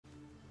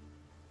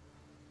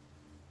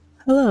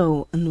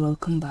Hello and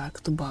welcome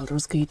back to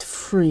Baldur's Gate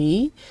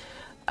 3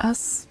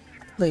 as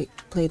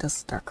played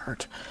as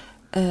Darkheart.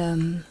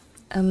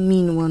 A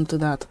mean one to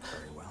that.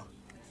 Very well.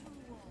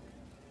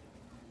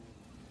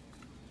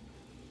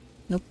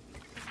 Nope.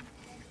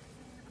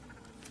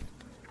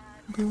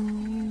 Go.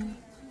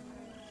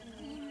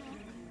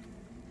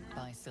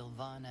 By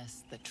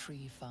Sylvanus, the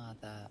Tree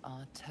Father,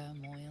 our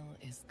turmoil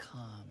is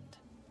calmed.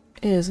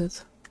 Is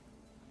it?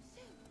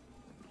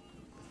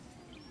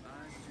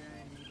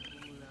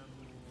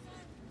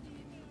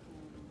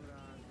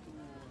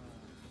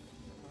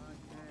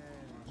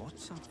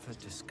 What's up for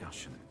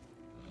discussion?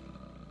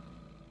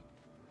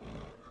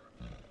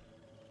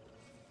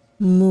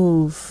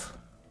 Move.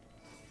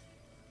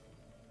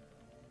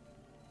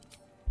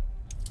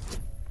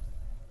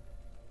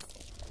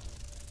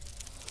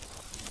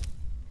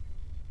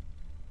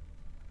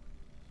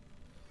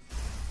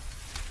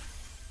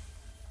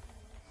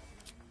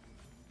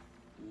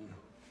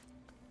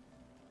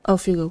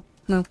 Off you go.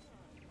 No.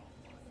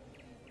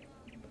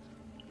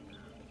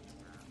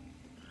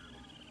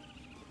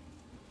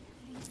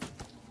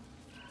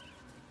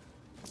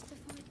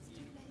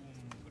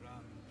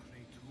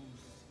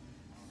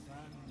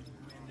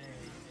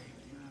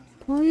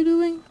 What are you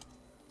doing?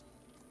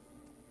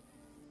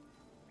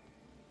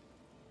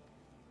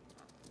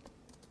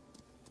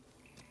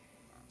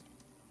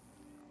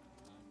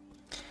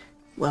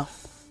 Well,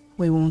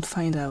 we won't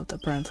find out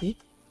apparently.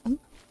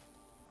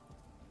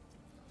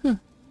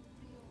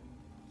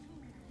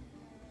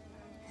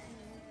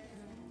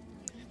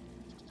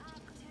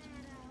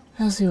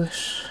 As you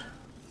wish.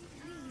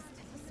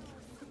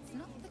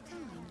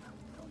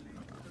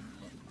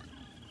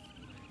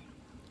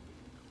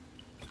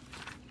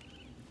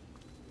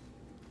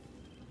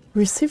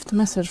 Received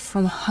message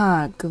from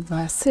Hag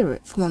via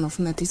Sirif, one of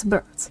Nettie's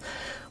birds.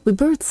 We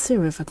buried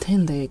Sirif a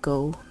 10-day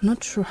ago,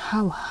 not sure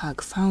how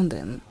Hag found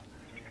him.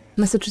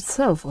 Message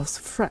itself was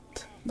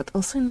threat, but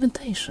also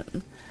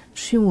invitation.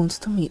 She wants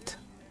to meet.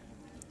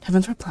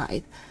 Haven't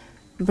replied.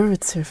 Buried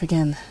Sirif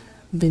again,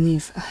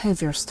 beneath a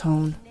heavier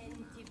stone.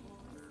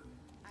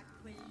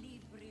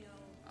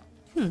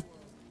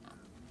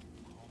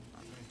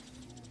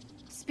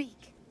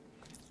 Speak.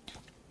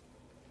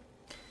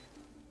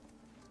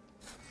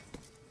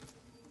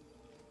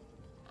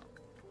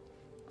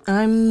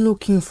 I'm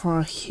looking for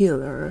a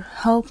healer.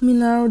 Help me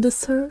narrow the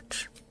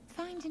search.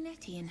 Find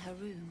Nettie in her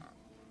room.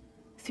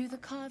 Through the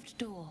carved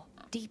door,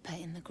 deeper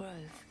in the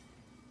grove.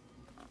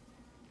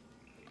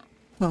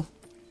 Well,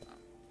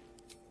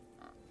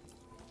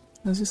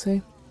 as you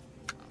say.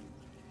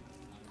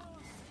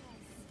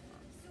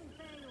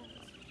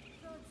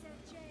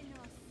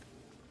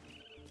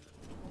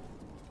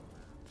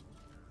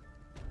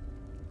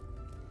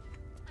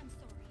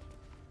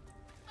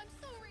 I'm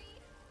sorry.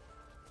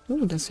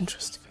 Oh, that's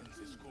interesting.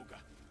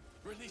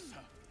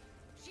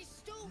 She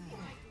stole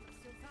Sylvanus.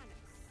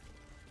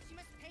 She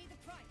must pay the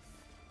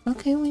price.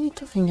 Okay, we need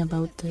to think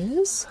about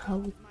this,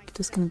 how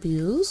this can be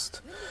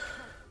used.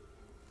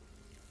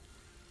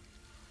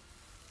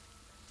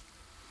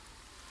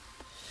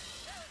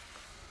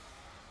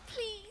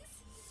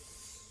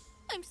 Please.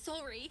 I'm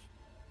sorry.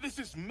 This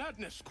is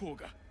madness,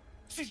 Korga.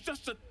 She's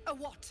just a... A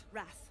what,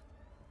 Wrath?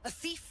 A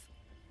thief?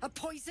 A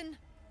poison?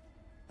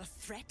 A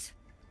threat?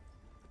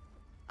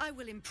 I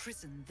will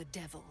imprison the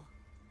devil.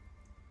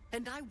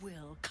 And I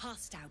will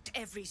cast out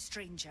every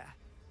stranger.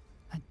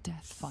 A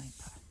death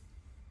viper.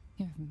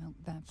 You've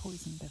milked their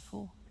poison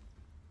before.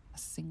 A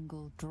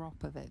single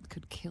drop of it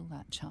could kill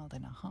that child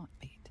in a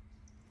heartbeat.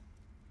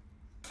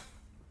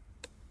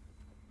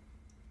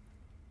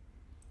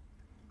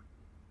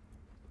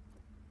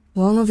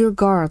 One of your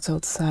guards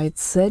outside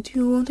said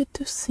you wanted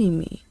to see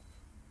me.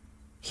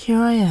 Here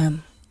I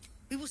am.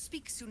 We will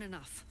speak soon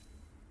enough.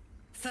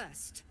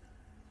 First,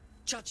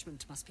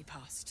 judgment must be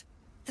passed.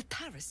 The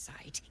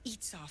parasite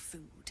eats our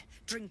food,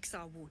 drinks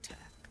our water,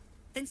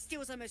 then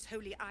steals our most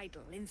holy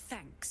idol in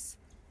thanks.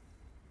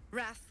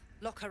 Wrath,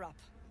 lock her up.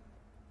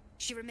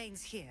 She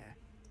remains here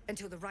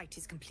until the rite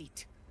is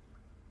complete.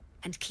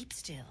 And keep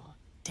still,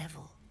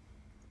 devil.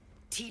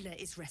 Tila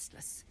is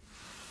restless.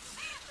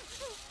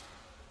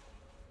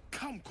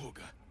 Come,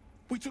 Korga.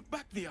 We took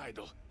back the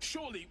idol.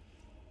 Surely...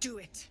 Do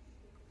it.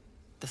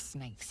 The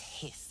snake's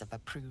hiss of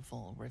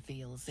approval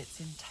reveals its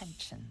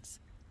intentions.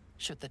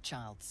 Should the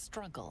child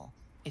struggle,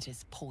 it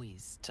is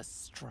poised to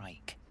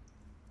strike.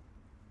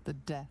 The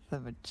death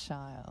of a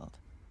child.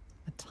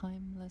 A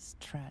timeless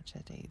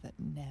tragedy that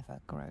never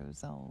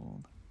grows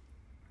old.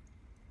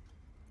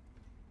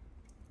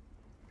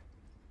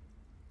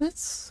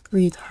 Let's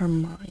read her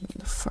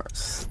mind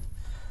first.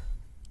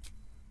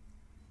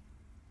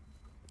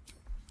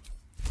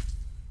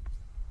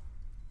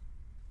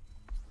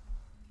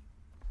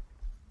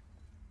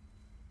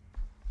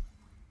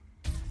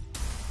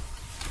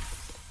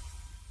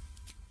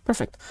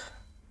 Perfect.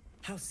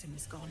 Halcyon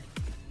is gone.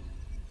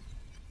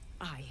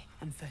 I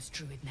am first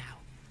druid now.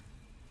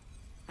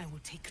 I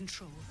will take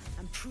control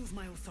and prove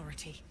my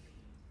authority.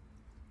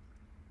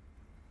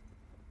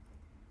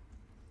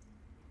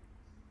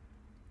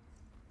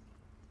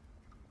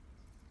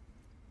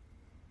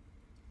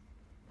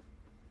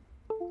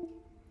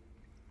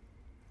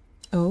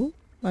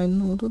 I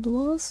know what it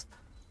was.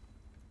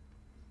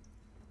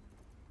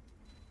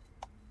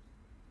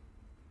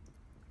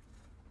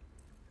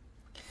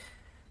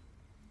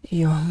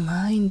 Your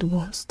mind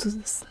wants to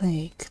the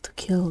snake to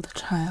kill the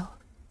child,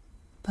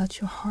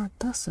 but your heart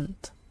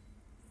doesn't.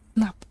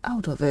 Snap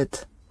out of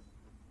it.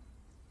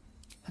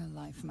 Her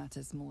life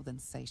matters more than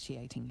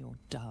satiating your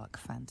dark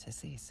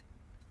fantasies.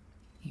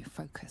 You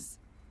focus,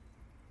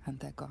 and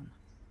they're gone.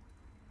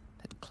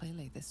 But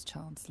clearly this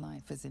child's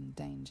life is in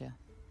danger.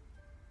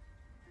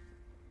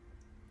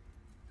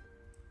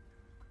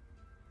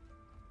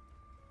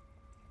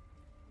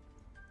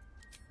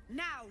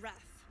 Now, Wrath!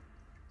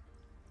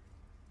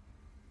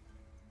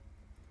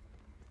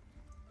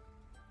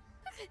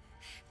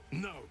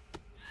 No!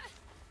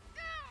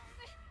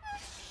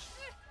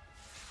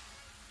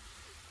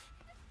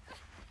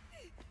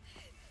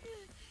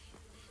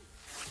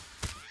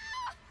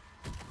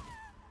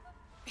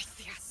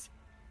 Ithias!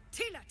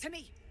 Tila, to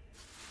me!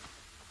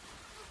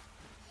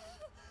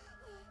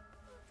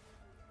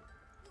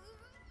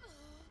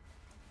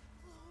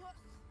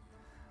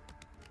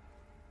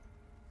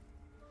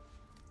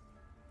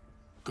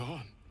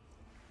 Gone.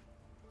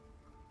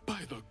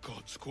 By the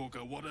gods,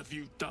 Korga, what have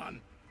you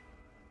done?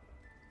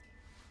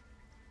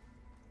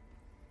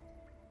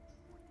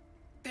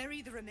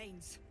 Bury the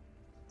remains.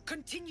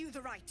 Continue the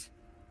rite.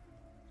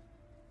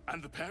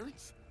 And the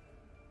parents?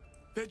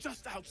 They're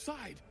just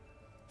outside.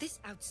 This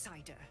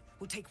outsider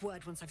will take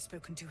word once I've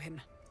spoken to him.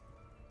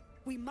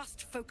 We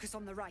must focus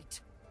on the rite.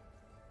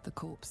 The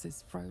corpse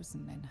is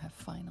frozen in her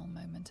final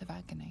moment of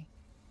agony.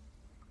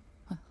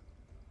 Well,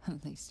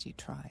 at least you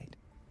tried.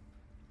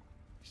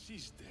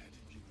 She's dead.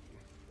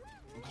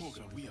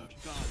 Korga, we are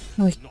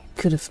We guardians, not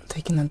could have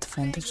taken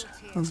advantage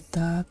of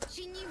that.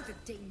 She knew the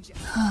danger.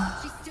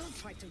 She still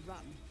tried to run.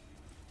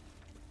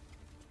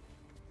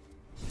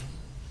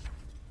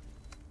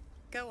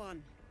 Go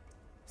on.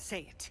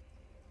 Say it.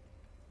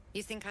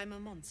 You think I'm a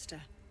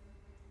monster?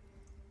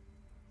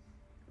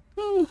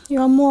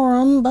 You're a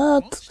moron,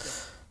 but...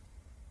 Monster.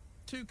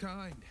 Too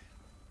kind.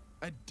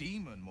 A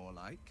demon, more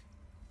like.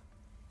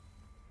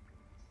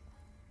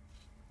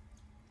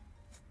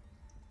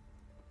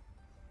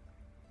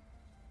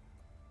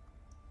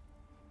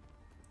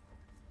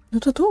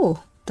 Not at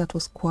all. That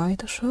was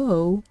quite a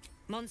show.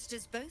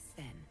 Monsters both,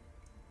 then.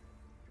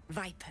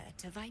 Viper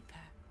to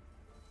viper.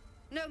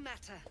 No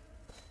matter.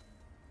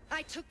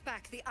 I took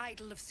back the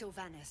idol of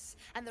Sylvanas,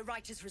 and the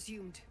rite is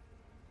resumed.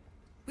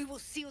 We will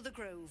seal the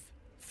grove,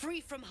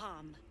 free from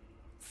harm,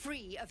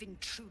 free of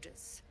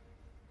intruders.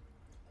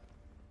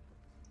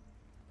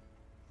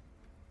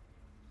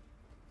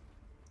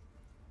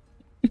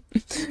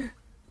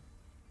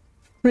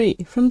 Free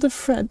from the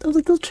threat of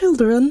little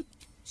children.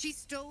 She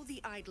stole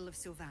the idol of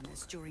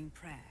Sylvanas during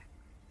prayer,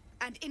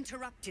 and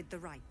interrupted the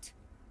rite.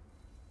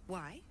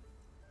 Why?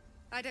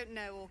 I don't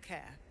know or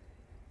care.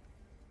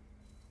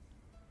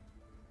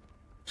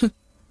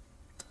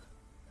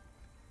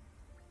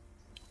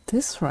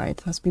 This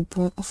rite must be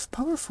born of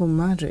powerful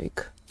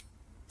magic.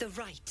 The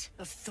rite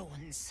of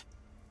thorns.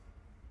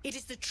 It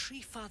is the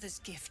Tree Father's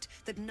gift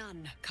that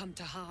none come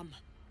to harm.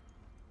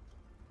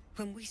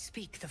 When we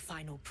speak the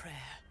final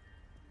prayer,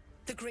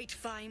 the great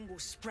vine will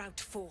sprout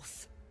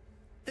forth.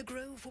 The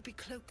grove will be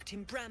cloaked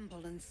in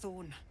bramble and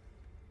thorn.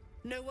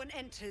 No one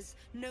enters,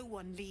 no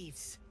one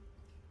leaves.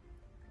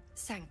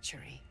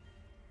 Sanctuary.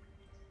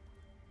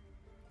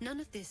 None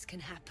of this can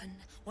happen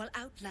while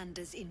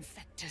Outlanders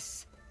infect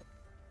us.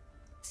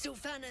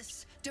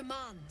 Sylvanas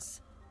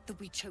demands that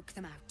we choke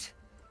them out.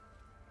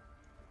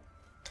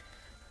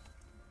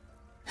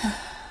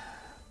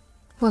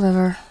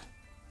 Whatever.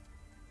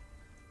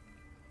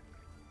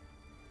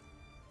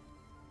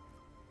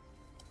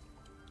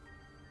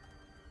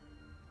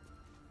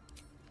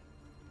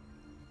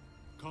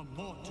 Come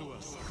more to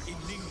us in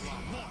lingua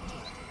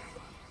mortis.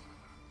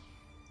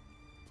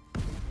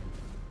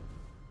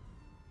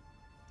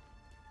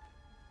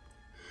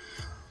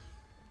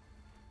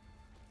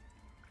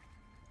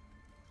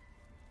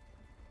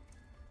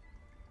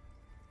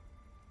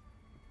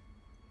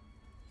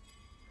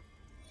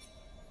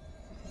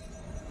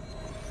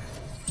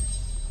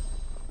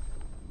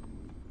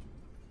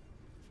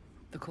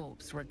 The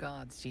corpse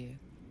regards you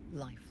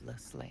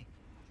lifelessly.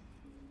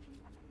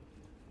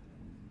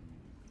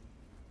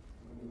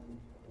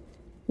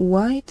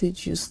 Why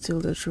did you steal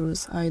the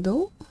Treacherous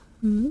idol?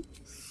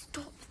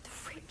 Stop the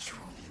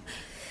ritual.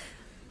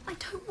 I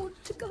don't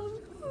want to go.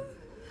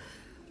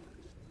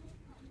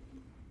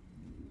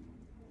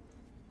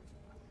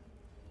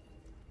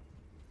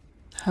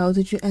 How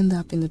did you end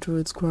up in the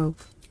Druid's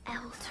Grove?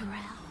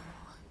 Elturel.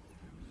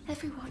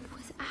 Everyone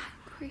was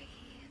angry.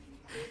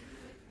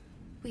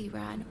 We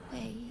ran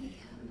away.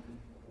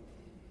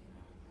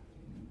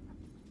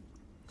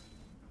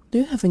 Do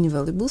you have any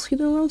valuables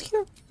hidden around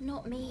here?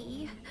 Not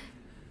me.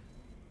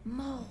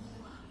 Mole.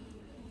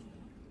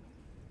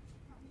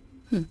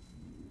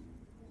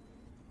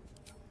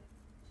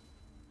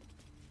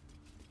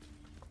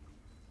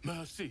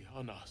 Mercy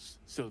on us,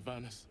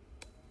 Sylvanas.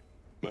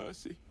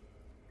 Mercy.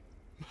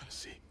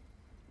 Mercy.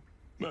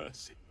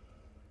 Mercy.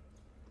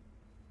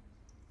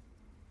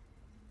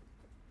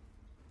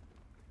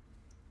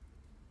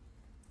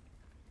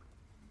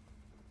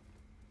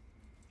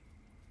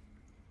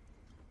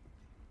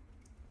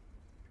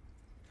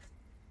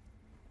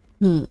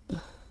 Hmm.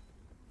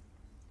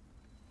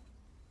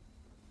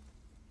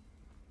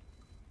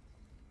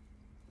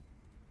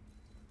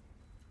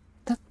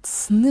 That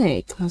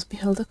snake must be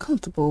held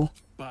accountable.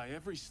 By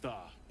every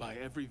star, by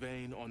every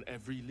vein on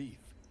every leaf,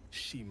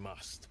 she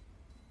must.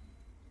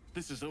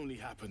 This has only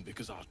happened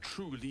because our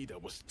true leader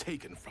was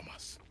taken from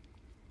us.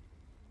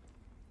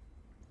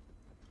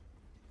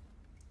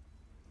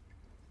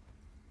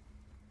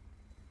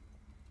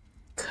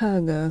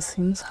 Kaga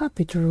seems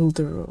happy to rule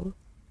the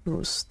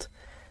roost.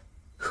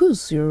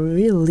 Who's your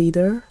real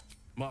leader?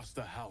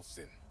 Master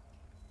Halsin.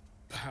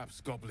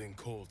 Perhaps goblin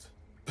called,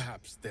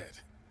 perhaps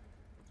dead.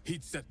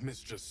 He'd set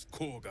Mistress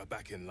Korga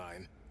back in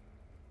line.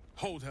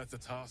 Hold her to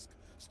task,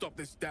 stop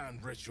this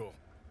damned ritual.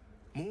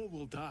 More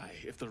will die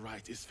if the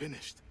rite is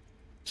finished.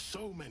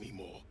 So many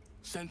more,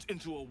 sent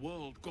into a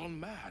world gone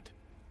mad.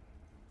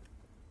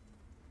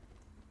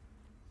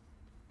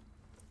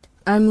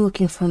 I'm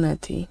looking for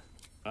Nettie.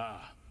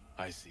 Ah,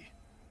 I see.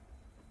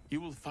 You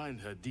will find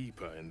her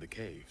deeper in the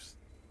caves.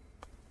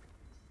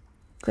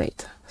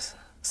 Great.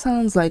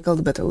 Sounds like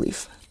I'd better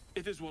leave.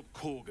 It is what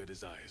Korga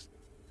desires.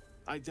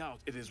 I doubt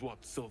it is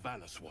what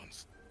Sylvanus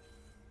wants.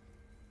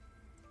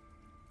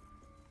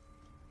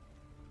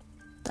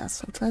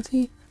 That's not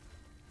Letty.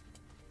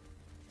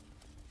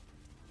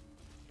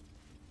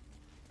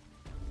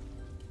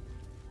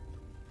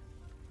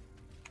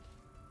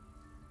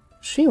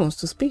 She wants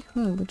to speak?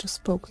 Oh, we just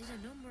spoke. Did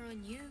a number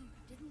on you,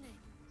 didn't they?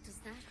 Does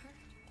that hurt?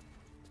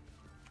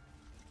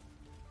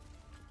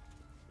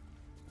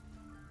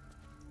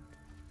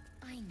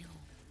 I know.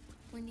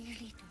 We're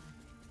nearly done.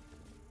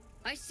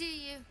 I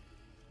see you.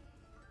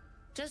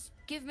 Just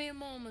give me a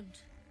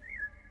moment.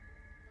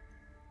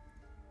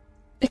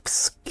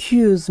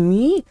 Excuse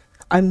me?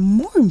 I'm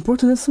more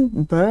important than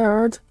some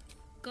bird.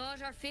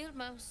 God, our field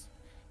mouse.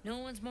 No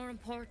one's more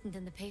important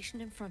than the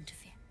patient in front of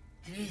you.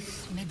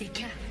 This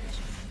medical.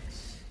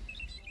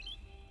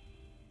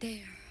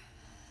 There.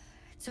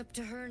 It's up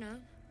to her now.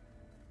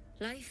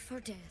 Life or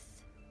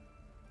death.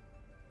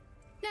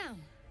 Now,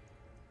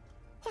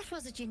 what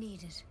was it you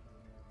needed?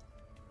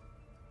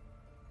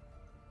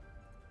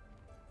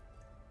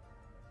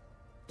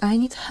 I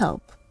need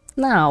help.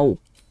 Now.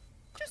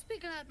 Just be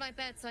glad my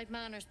bedside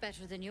manner's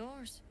better than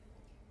yours.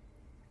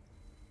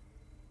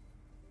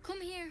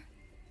 Come here.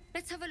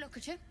 Let's have a look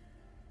at you.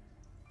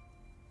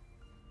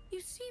 You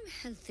seem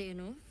healthy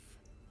enough.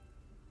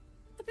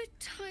 A bit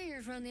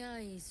tired around the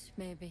eyes,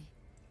 maybe.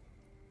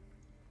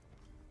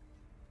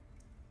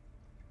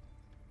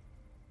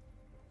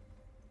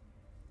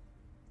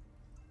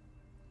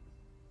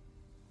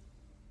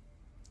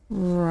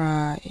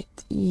 Right.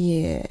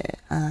 Yeah,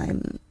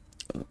 I'm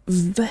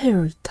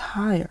very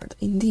tired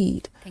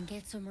indeed. Then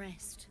get some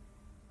rest.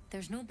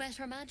 There's no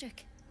better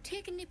magic.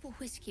 Take a nip of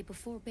whiskey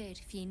before bed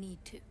if you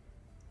need to.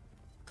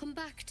 Come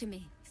back to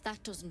me if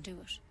that doesn't do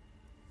it.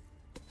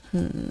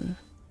 Stores.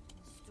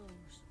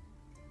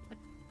 But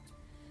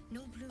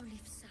no blue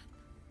leaf sap.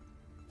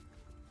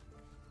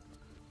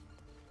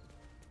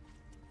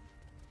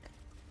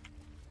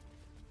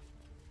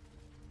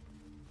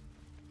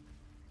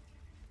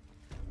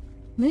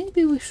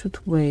 Maybe we should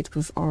wait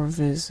with our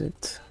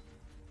visit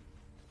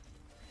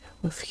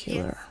with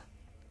Healer.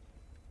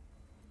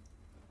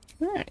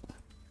 Right.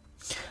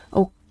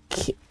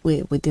 Okay,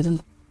 we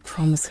didn't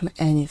promise him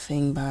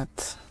anything,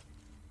 but...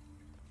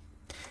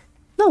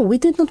 No, we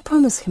did not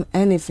promise him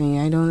anything.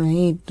 I don't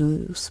need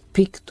to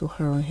speak to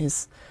her on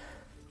his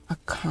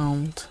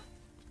account.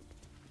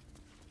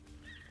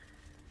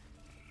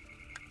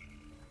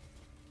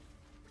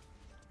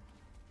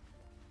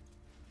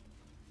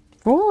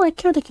 Oh, I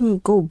care they can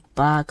go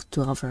back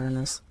to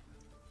Avernus.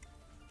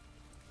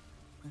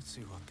 Let's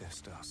see what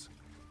this does.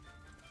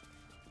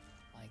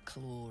 By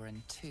claw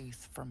and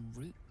tooth from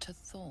root to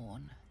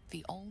thorn,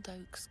 the old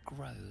oak's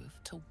grove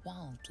to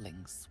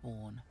wildlings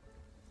sworn.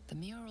 The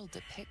mural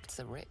depicts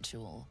a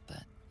ritual,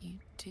 but you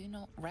do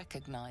not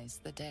recognize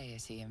the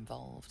deity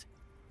involved.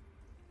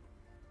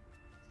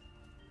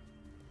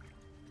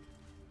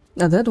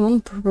 Now that one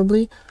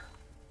probably...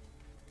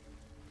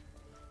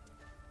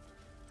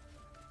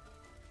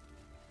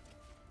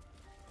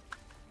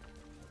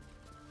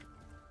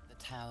 The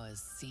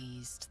towers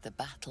seized, the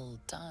battle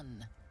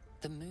done.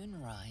 The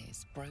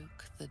moonrise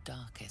broke the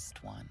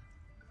darkest one.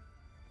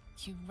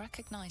 You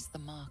recognize the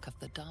mark of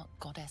the dark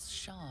goddess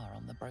Shar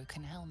on the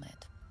broken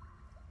helmet.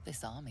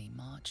 This army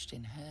marched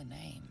in her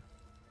name.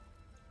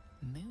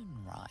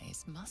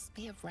 Moonrise must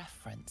be a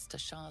reference to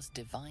Shar's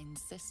divine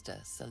sister,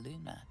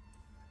 Selûne.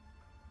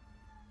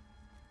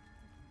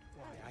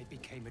 Why I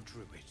became a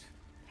druid.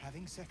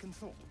 Having second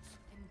thoughts.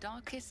 In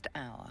darkest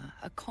hour,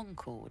 a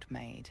concord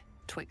made,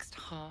 twixt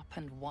harp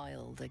and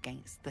wild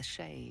against the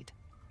shade.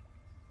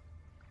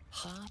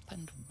 Harp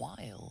and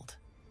wild.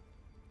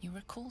 You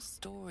recall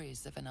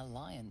stories of an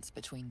alliance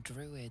between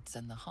druids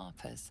and the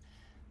harpers,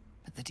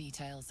 but the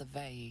details are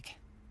vague.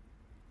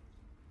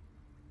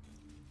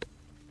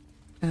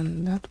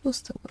 And that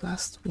was the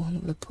last one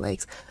of the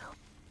plagues.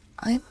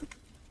 I'm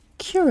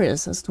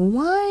curious as to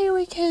why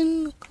we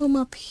can come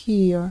up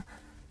here.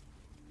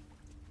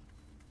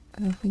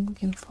 I don't think we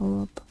can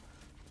follow up.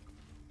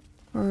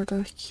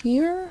 further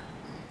here.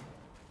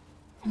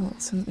 Oh,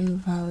 it's an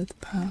invalid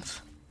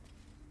path.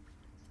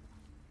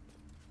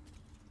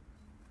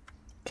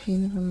 Okay,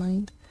 never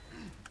mind.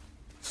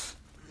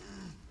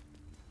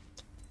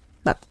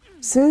 But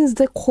since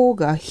the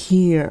Koga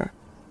here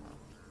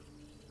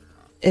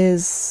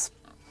is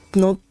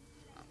not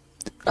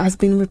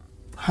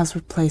has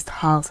replaced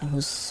Halsin,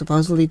 who's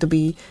supposedly to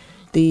be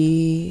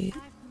the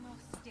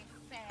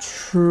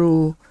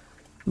true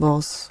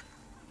boss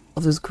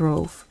of this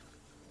grove.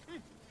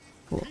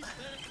 Well,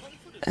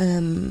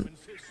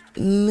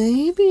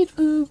 maybe it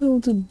will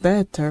do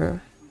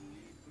better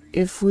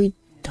if we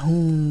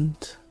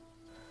don't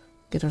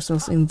get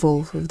ourselves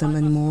involved with them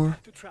anymore.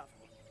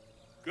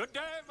 Good day,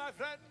 my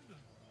friend.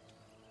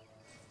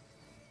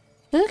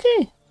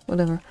 Okay,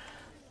 whatever.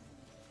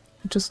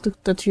 Just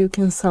look that you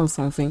can sell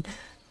something.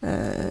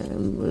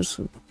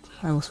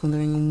 I was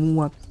wondering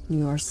what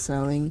you are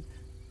selling.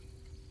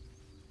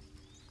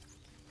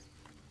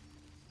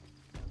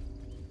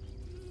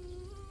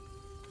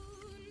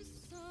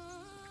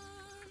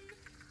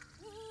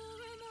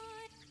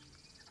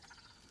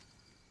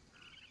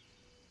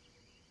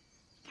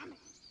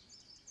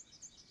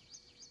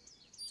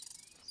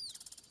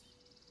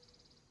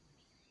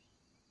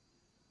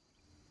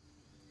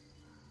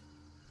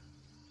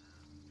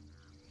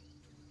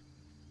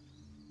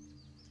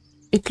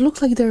 It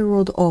looked like they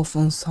rode off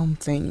on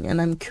something,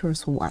 and I'm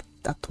curious what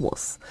that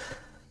was.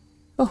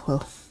 Oh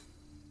well.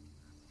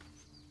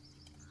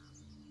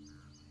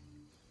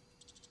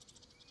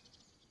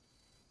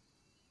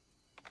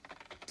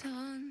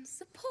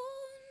 Dance upon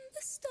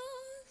the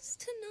stars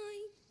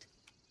tonight.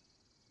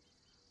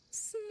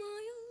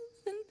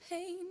 Smiles and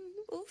pain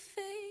will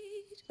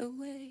fade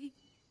away.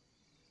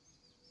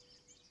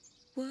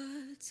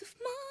 Words of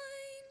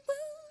mine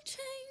will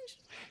change.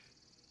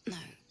 No.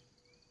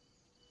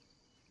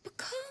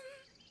 Become.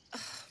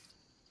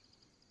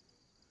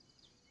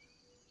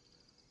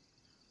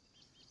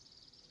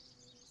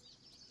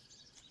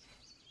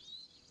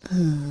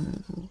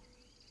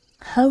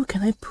 How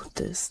can I put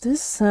this?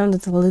 This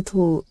sounded a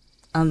little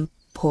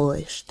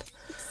unpolished.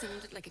 It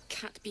sounded like a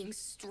cat being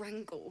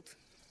strangled.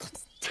 God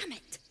damn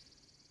it!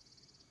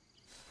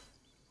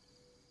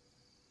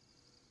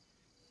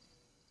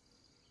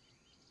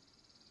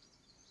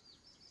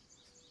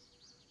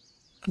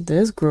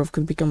 This grove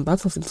could become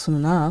battlefield soon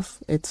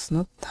enough. It's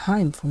not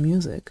time for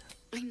music.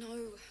 I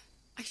know.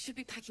 I should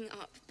be packing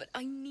up, but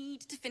I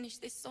need to finish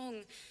this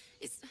song.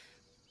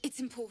 It's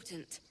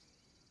important.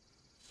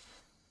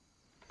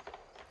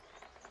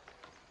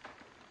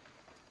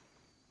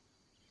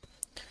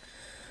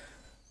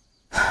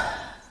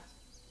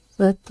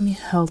 Let me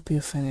help you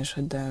finish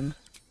it then.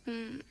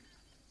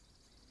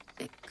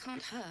 It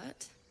can't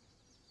hurt.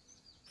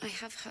 I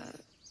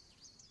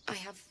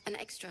have an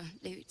extra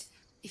lute,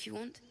 if you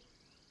want.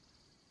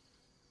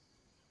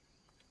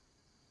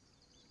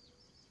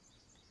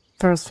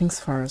 First things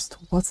first,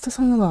 what's the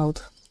song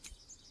about?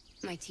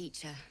 My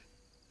teacher,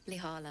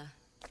 Lihala.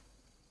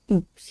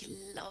 She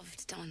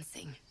loved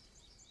dancing.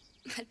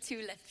 Had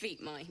 2 left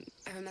feet, mine.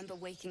 I remember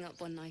waking up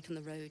one night on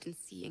the road and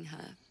seeing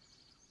her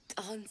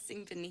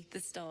dancing beneath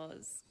the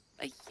stars,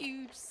 a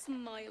huge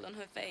smile on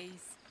her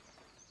face.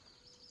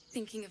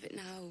 Thinking of it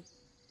now,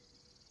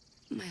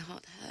 my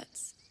heart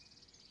hurts.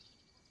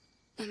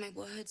 And my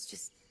words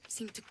just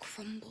seem to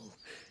crumble,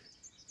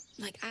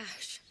 like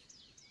ash.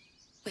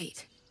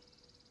 Wait.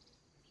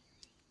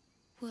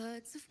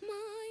 Words of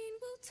mine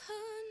will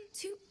turn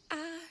to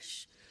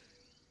ash.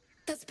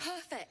 That's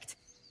perfect.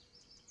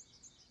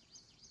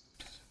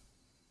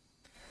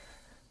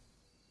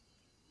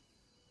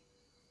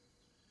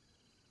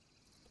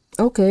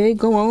 Okay,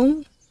 go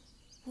on.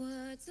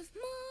 Words of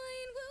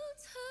mine will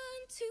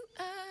turn to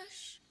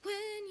ash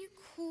when you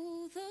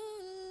cool the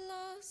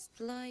last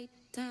light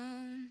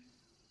down.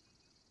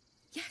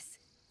 Yes,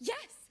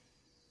 yes!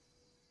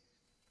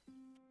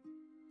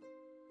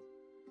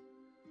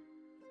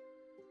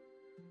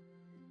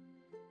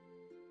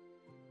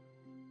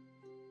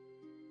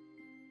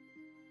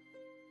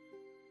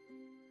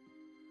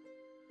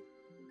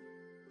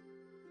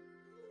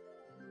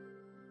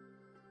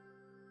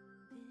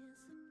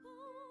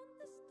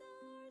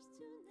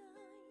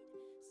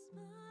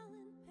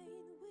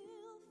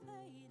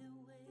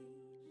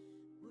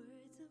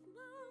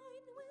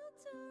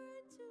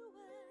 Turn to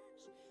ash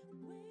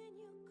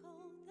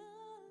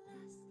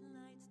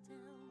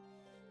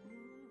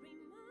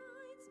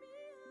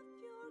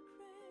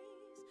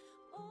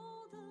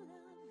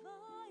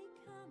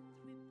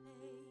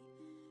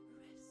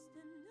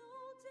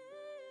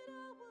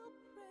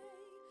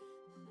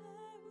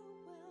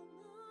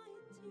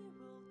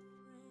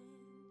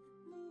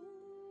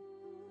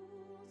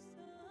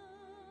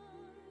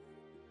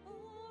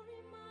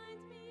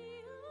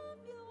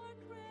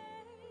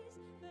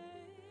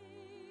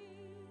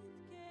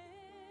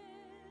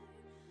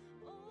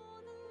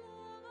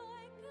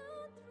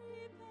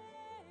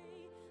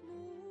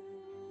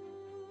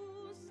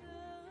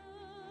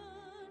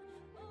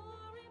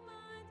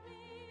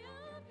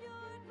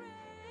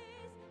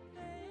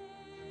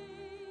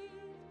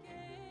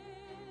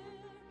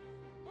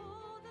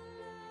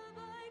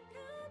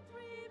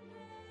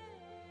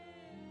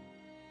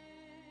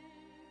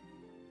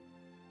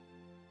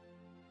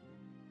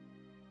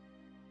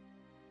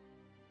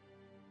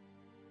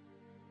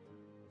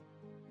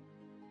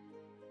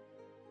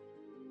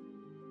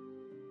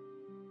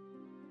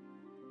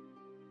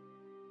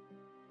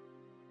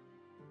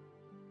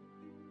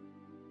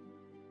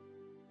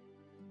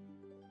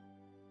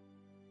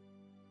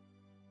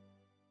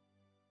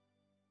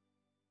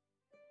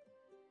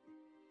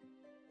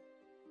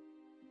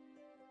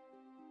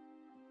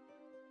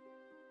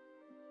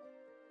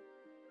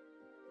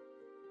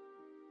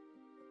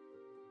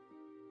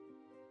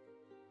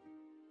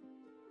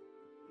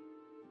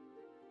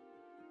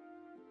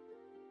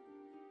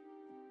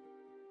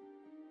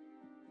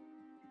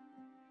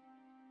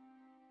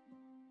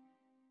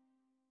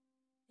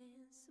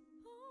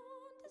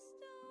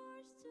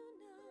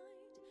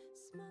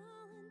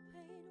Smile and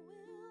pain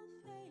will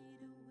fade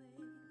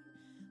away.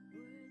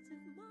 Words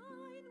of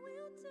mine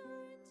will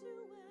turn to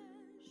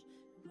ash.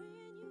 When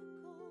you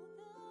go,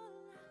 the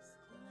last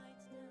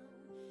light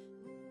down.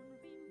 Moon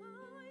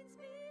reminds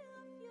me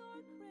of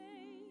your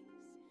grace.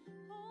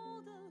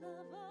 All the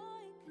love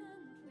I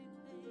can't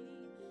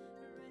repay.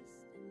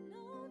 Rest and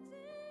note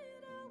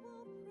it, I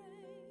will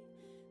pray.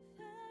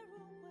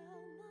 Farewell,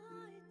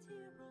 my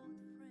dear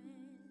old friend.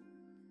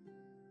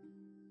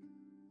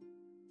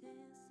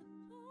 Dance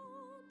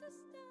upon the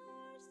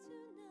stars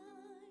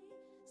tonight.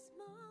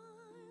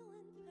 Smile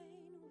and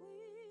pain will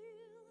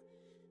fade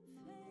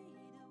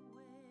away.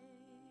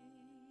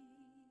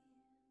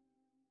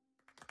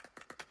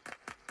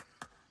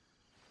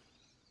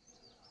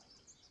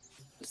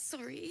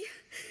 Sorry.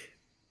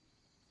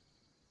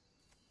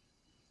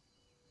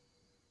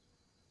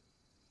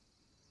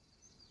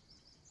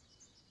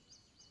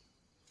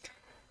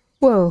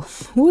 Well,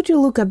 would you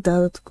look at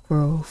that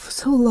grove?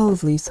 So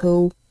lovely,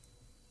 so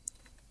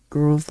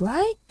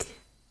grove-like?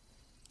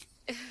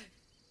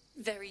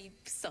 Very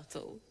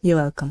subtle. You're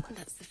welcome.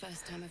 That's the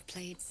first time I've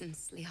played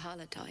since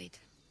Lihala died.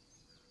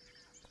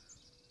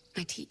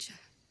 My teacher.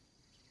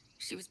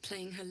 She was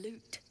playing her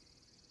lute.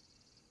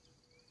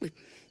 We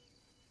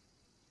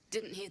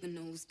didn't hear the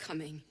gnolls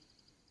coming.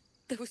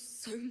 There was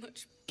so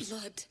much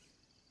blood.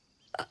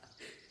 I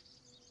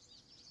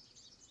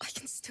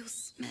can still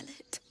smell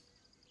it.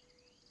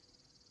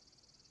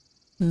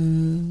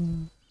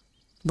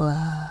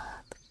 Blood.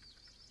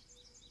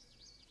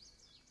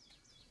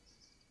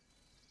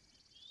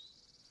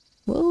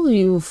 Well,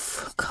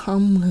 you've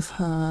come with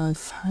a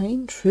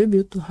fine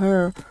tribute to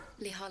her.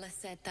 Lihala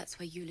said that's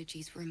why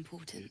eulogies were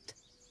important.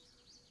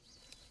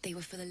 They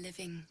were for the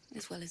living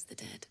as well as the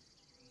dead.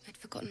 I'd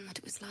forgotten what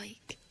it was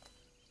like.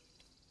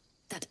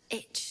 That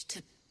itch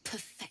to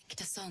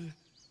perfect a song.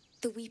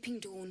 The Weeping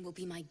Dawn will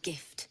be my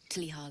gift to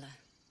Lihala.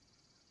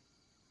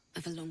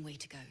 I've a long way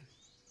to go.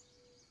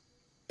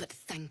 But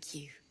thank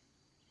you.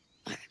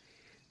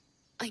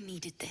 I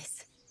needed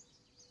this.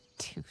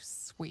 Too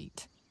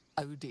sweet.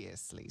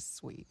 Odiously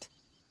sweet.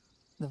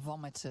 The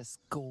vomitous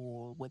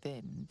gall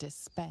within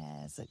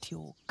despairs at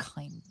your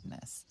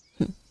kindness.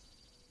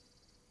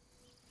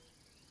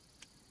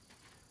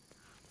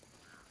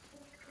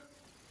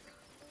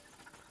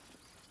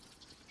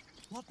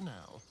 What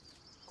now?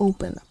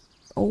 Open up.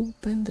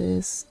 Open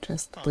this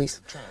chest, please.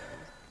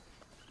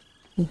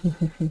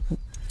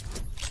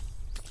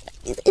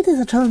 It is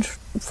a challenge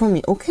for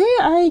me, okay?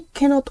 I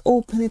cannot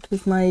open it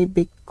with my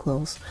big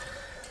claws.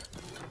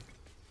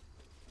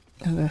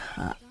 And a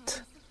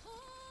hat.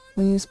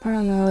 When you spare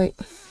an ally...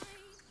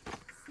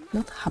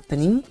 Not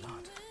happening.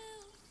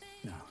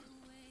 No,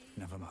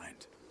 never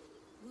mind.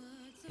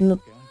 Not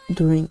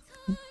during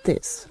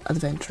this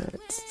adventure.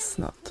 It's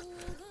not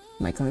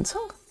my kind of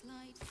song.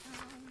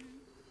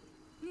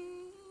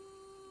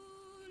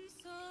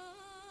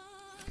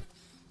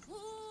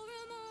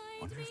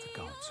 Wonder if the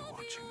gods are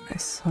watching me. A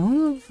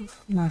song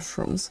of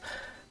mushrooms.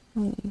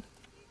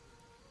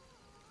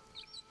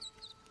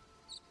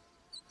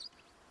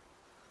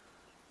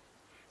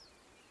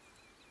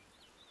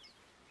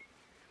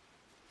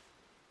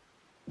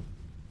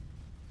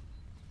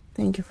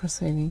 Thank you for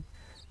saving.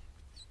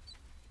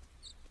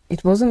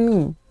 It wasn't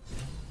me.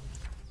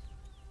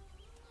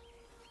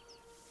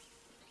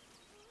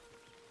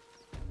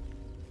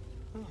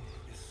 Oh,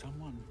 is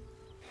someone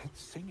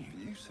singing?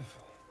 Beautiful.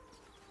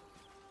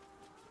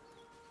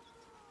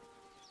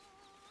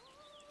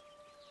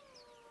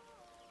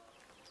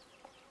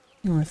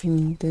 No, I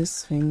think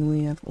this thing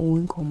we have all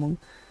in common.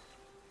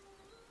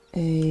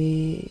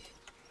 A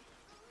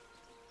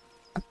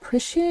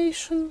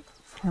appreciation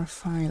for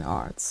fine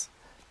arts.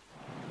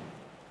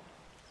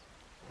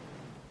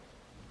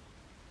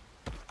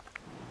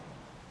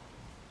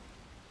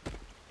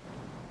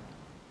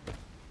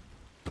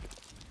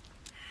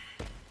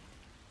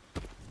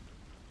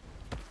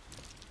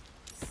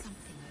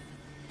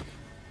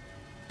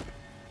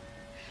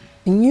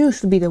 I knew you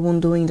should be the one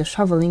doing the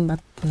shoveling, but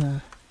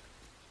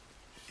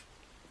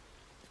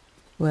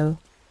well.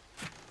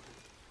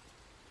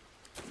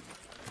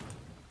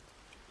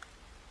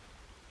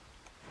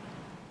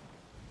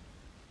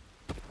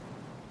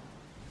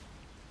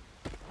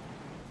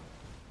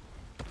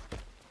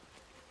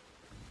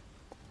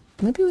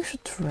 Maybe we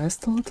should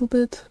rest a little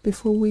bit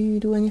before we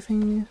do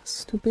anything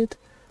stupid.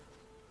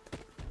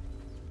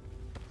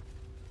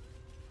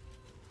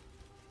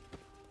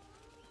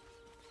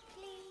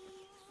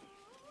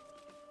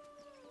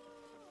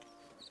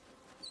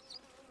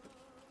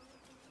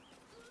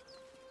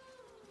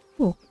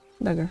 Oh,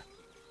 dagger.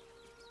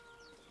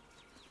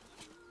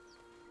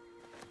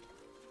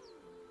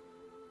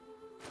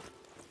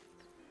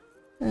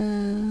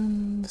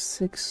 And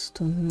 6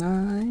 to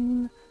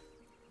 9.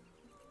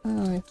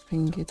 I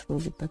think it will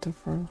be better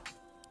for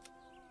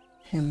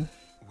him.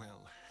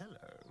 Well,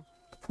 hello.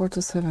 4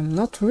 to 7.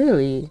 Not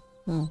really.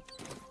 Oh,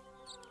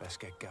 Let's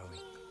get going.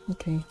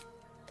 okay.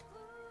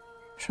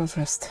 Short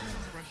rest.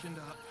 Freshened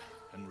up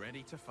and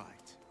ready to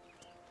fight.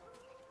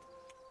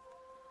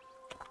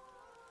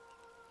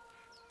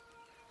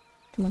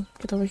 Come on,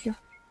 get over here.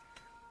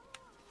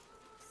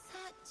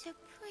 Such a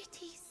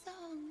pretty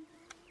song.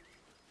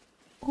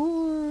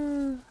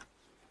 Or...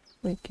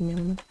 Wait, give me a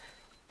moment.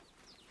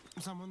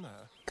 Someone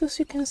there? Because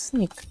you can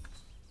sneak.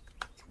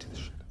 Into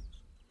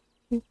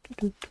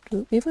the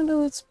shadow. Even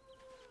though it's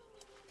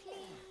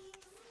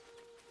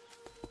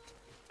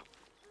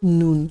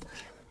noon.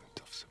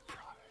 Element of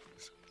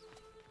surprise.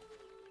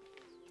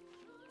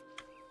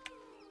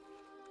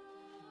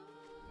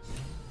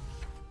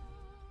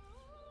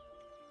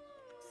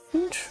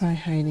 Try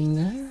hiding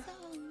there.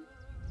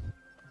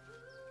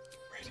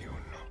 Ready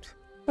or not.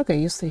 Okay,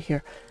 you stay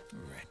here.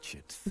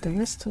 Wretched The thing.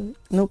 rest of...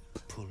 Nope.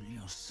 Pull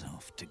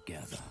yourself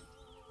together.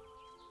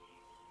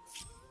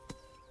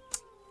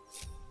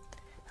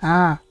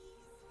 Ah.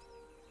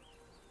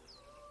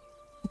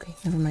 Okay,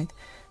 never mind.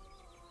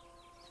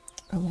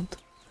 I want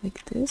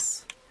like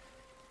this.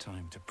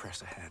 Time to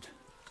press ahead.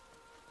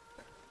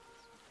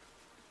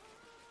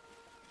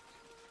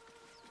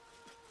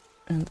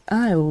 And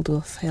I will do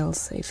a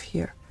failsafe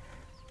here.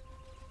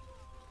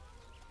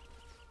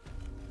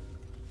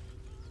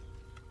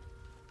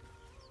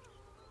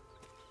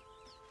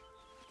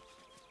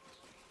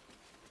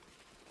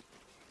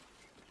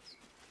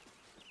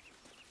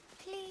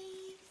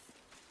 Please.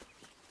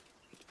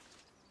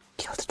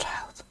 Kill the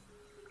child.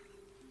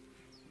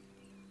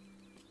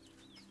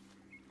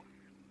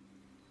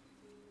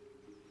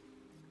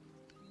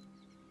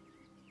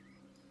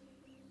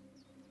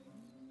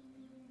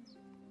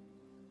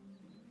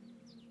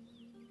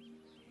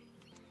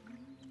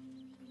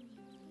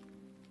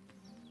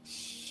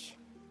 Shh.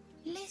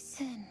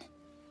 Listen.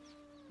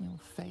 Your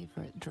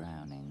favorite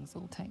drownings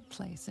all take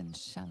place in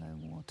shallow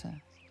water.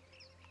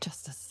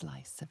 Just a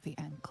slice of the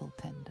ankle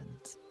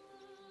tendons.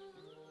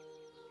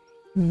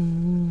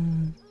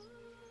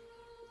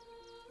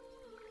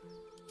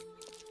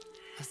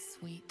 A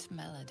sweet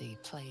melody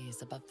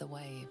plays above the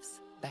waves,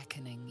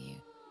 beckoning you,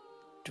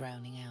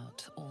 drowning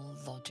out all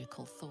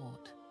logical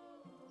thought.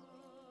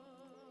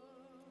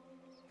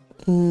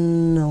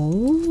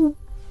 No.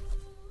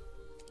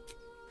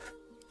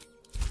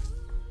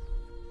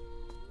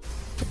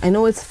 I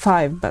know it's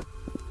 5, but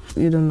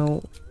you don't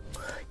know.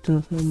 You do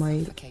not know my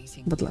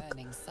Suffocating bad luck.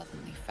 yearning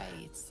suddenly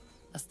fades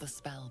as the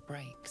spell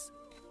breaks.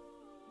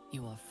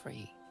 You are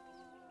free.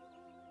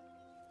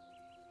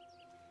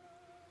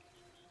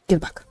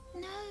 Get back.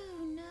 No.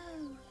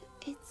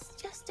 It's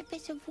just a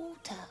bit of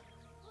water.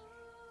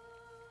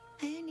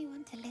 I only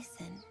want to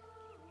listen.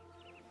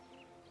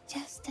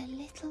 Just a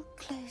little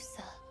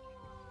closer.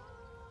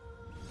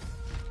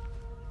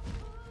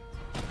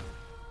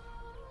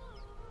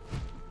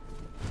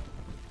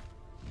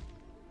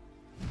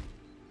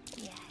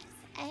 Yes,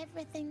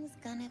 everything's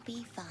gonna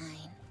be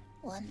fine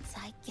once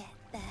I get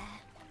there.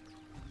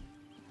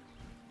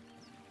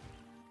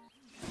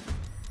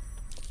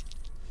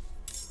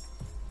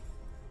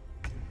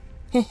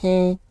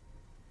 Hehe.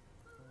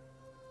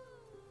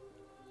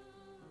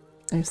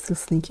 Are you still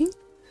sneaking?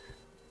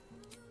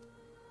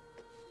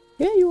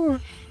 Yeah, you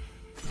are.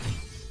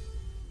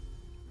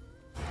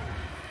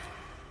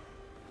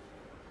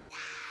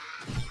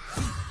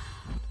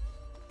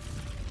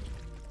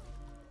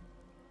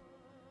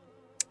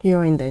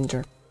 You're in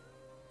danger.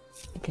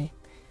 Okay.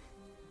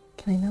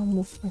 Can I now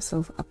move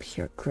myself up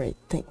here? Great,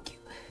 thank you.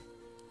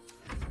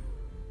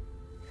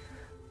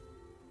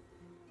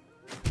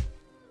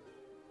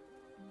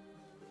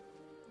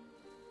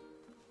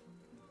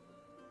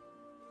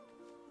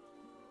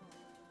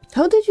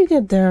 How did you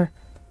get there?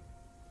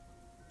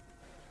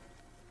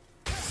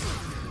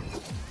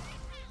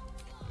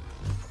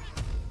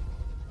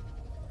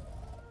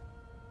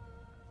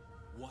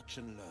 Watch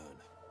and learn.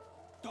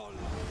 Don't.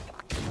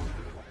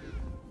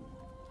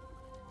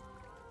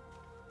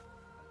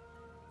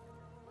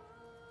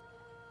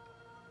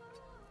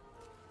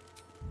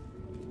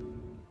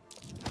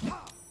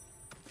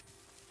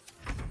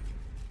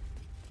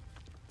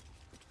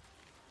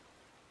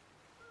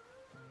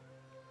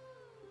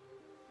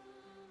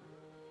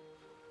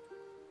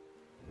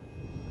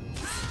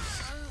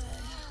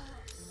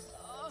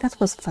 That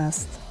was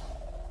fast.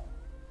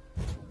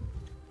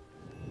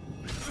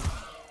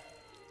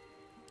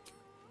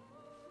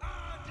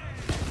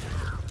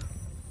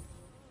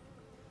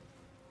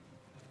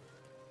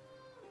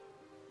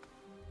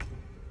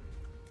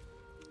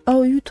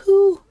 Oh, you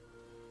too?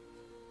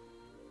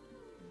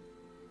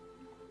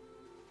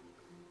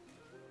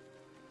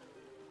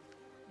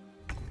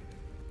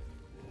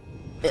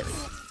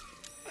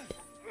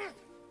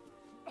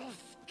 I'll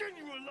skin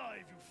you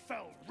alive, you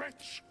foul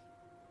wretch!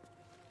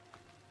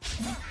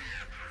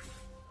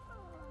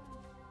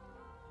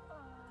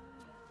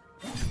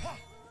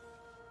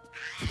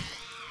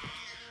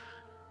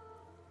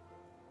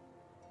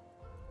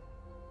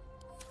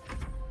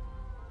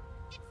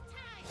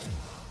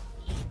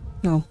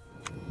 No.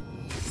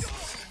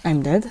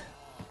 I'm dead.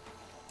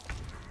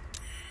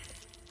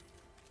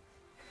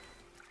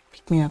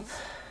 Pick me up.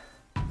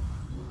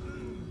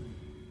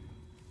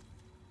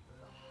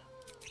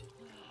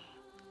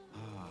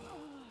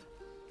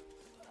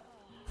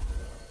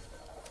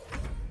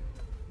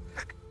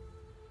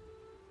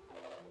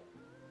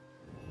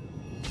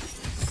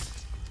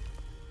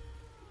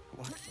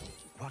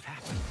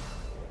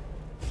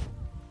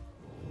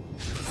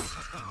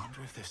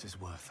 This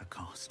is worth the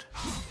cost.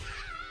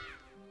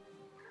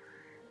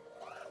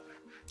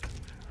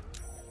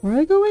 Where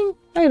are I going?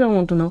 I don't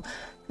want to know.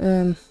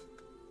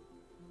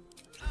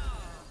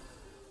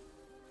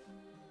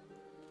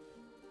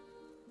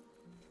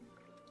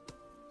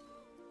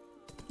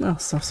 Oh,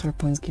 sorcerer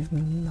points give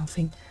me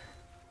nothing.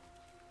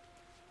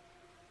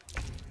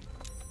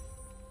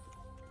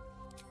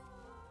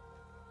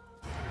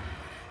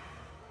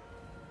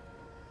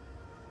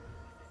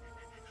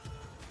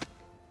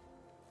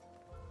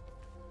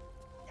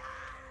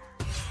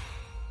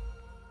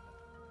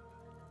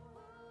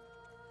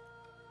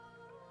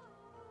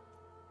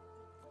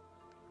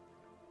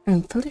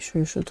 I'm fairly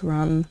sure you should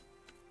run.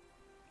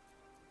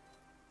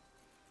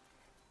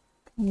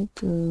 Need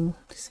to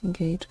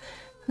disengage.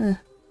 The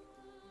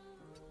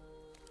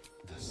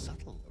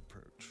subtle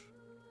approach.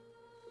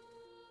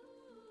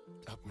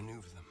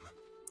 Outmaneuver them.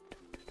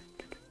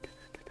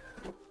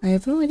 I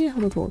have no idea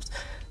how that works.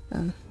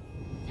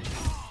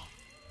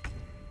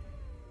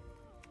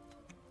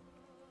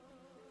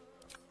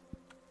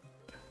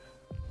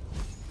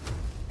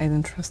 I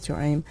don't trust your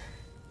aim.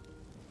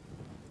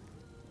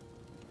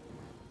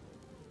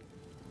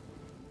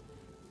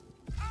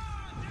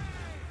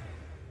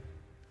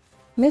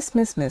 Miss,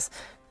 miss, miss.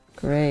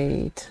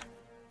 Great.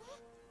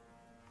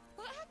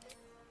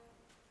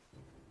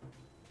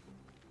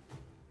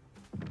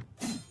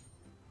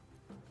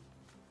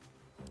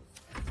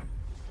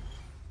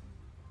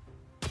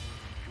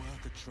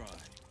 Worth a try.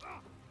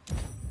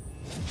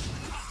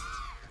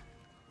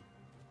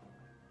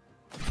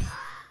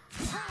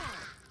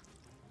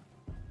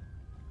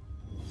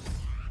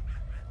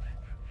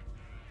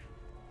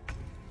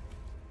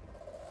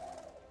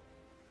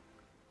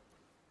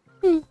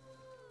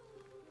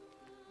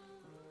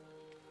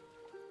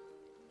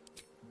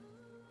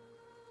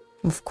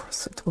 Of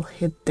course it will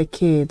hit the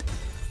kid.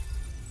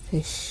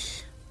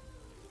 Fish.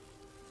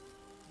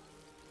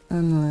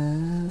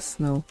 Unless...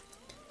 no.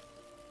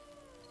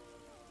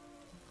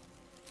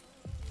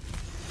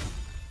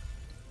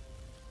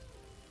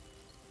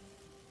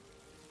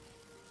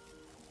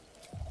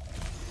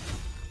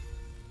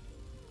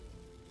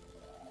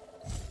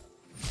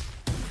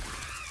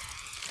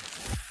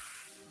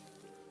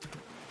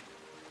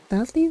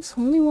 That leaves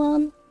only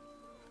one.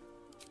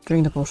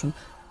 Drink the potion.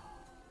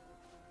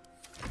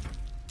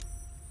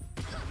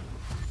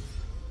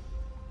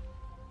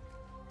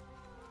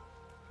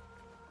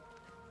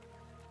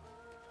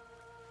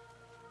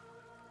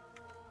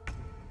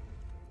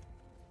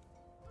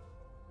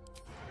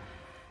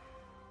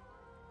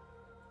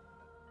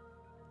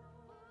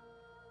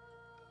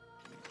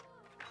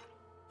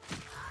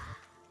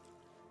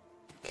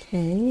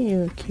 Okay,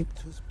 you keep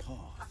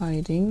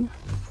hiding.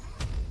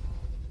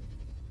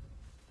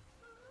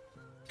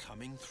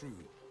 Coming through.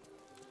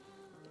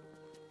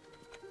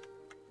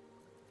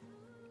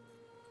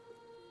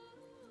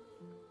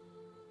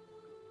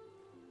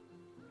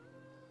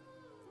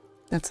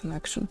 That's an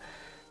action.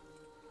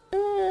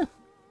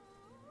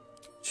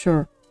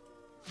 Sure.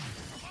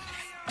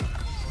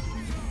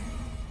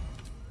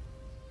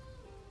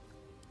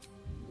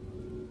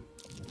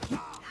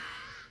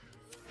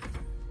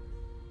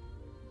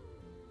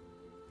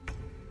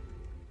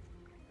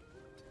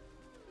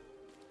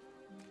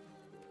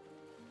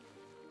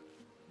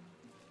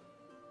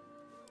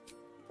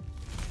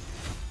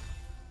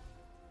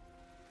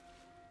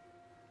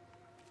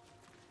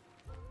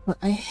 Well,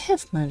 I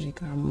have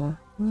magic armor.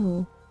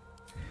 Oh.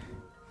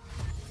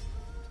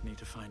 Need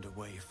to find a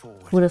way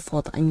forward. Would have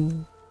thought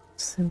I'm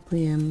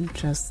simply am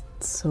just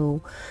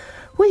so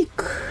weak.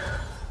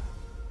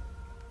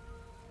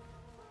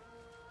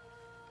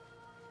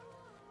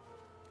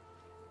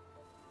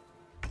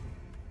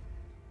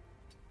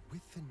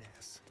 With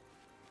finesse.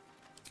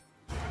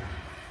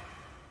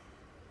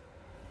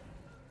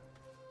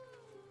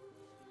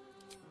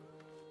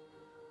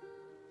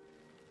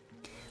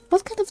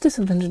 What kind of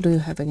disadvantage do you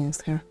have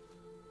against her?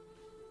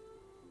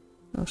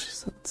 Oh,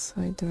 she's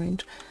outside the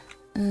range.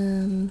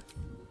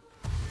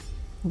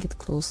 Get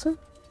closer.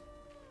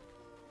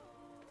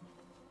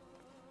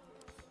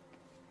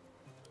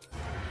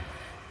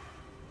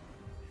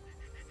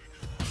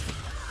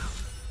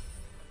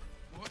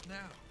 What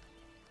now?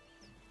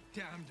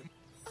 Damned.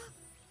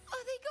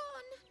 Are they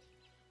gone?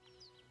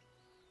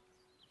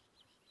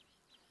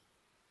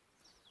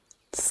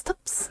 Stop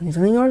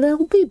sniveling or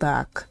they'll be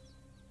back.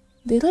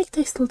 They like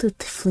taste little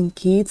tiefling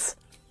kids.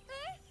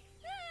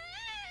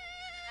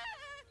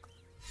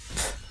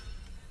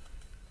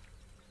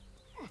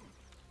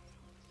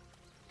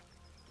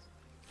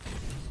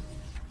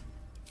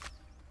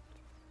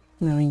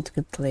 Now we need to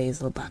get the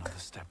laser back. Another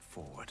step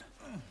forward.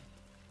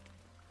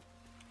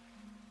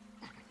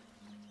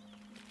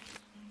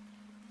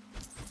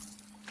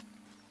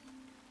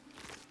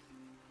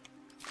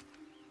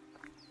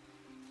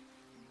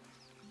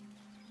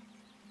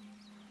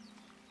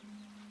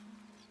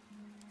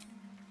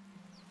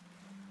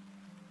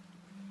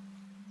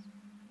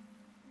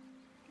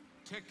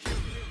 To kill you.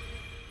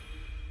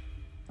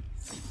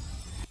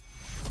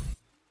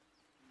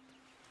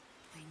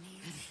 I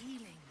need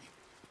healing.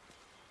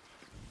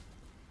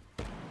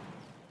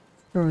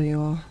 There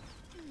you are.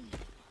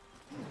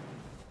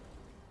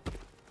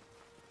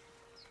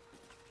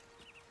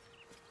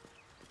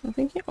 I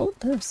think, yeah, oh,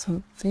 there's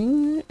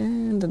something,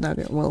 and the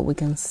dagger. Well, we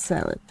can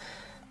sell it.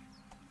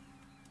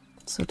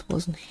 So it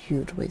wasn't a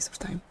huge waste of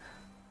time.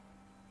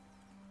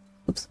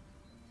 Oops.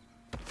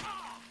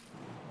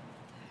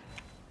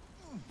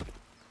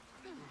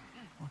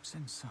 What's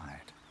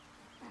inside?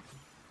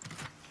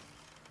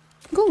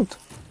 Gold.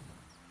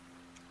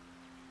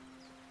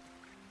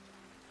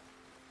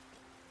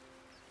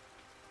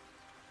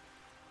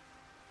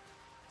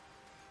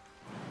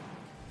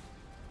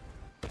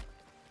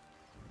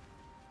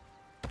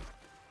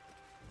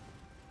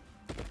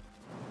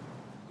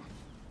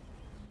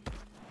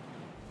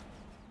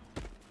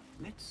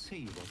 Let's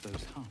see what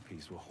those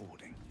harpies were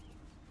hoarding.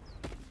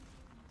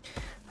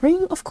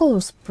 Ring of color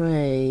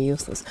spray,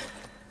 useless.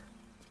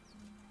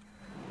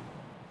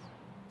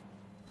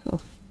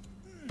 Oh.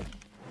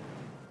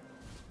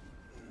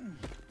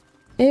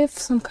 If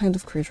some kind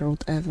of creature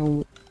would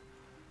ever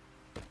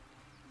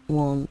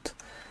want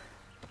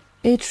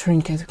a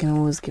trinket, we can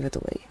always give it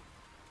away.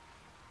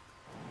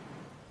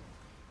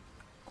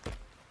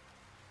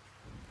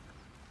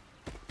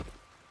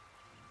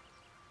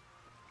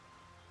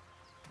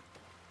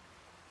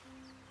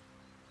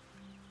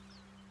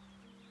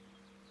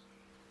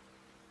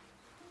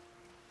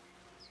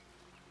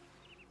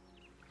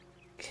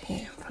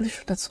 Okay, I'm pretty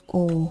sure that's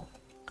all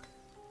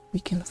we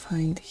can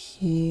find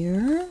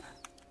here.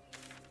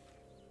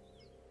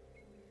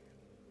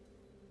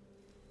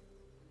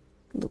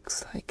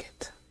 Looks like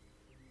it.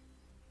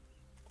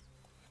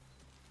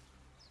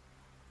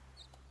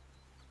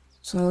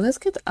 So let's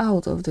get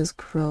out of this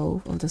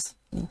grove, of this,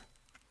 not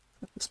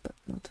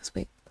this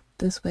way,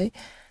 this way.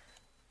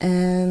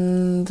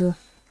 And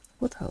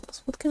what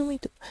else? What can we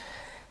do?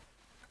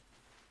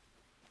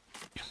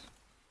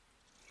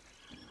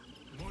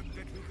 Would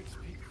that we could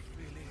speak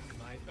freely,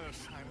 my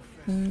Earthheim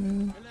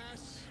friend.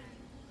 Alas,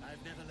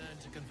 I've never learned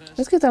to converse.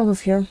 Let's get out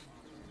of here.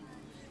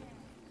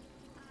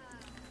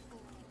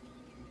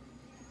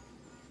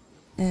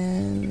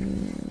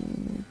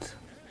 And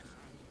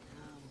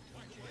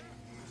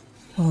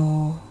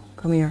oh,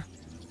 come here.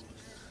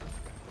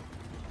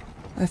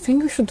 I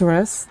think we should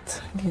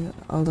rest,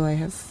 although I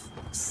have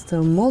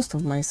still most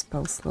of my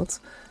spell slots.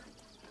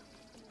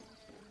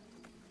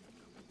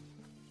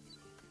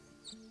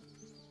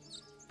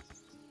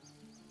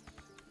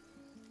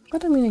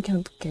 But I mean, I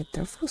can't get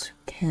there. Of course you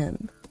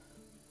can.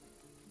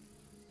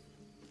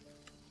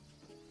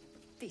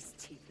 These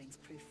tieflings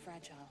prove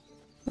fragile.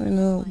 I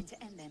know. Trying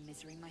to end their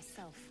misery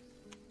myself.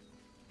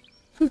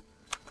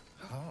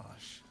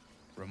 Harsh.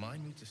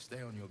 Remind me to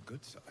stay on your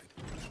good side.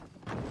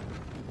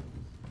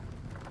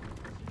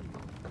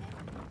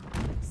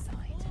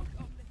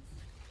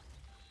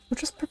 We're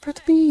just prepared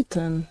to be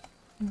eaten.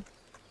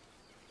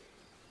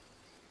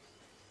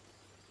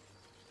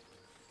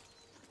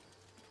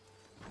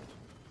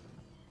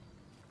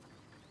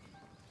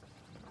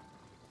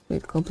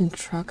 Wait, goblin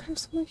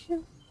trackers over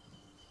here?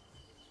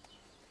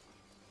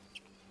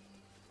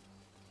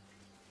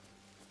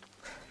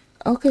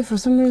 Okay, for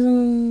some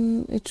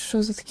reason it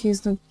shows that he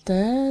is not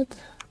dead.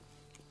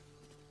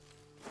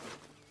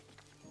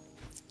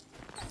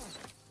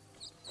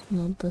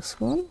 Not this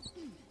one.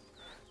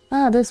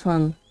 Ah, this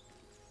one.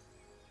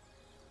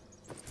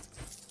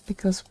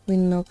 Because we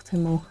knocked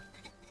him out.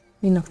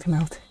 We knocked him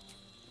out.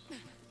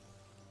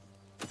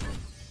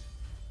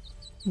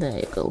 There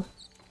you go.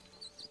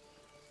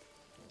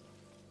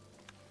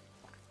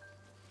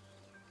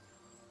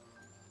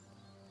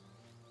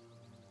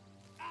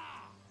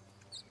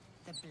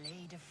 The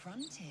blade of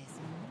frontiers,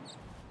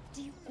 hmm?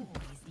 Do you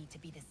always need to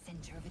be the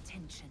center of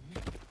attention?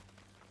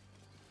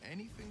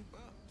 Anything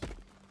but.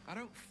 I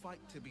don't fight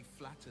to be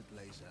flattered,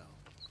 Lae'zel.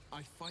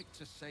 I fight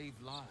to save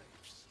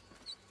lives.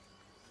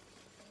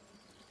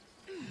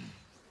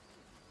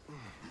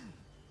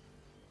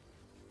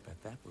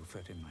 Bet that will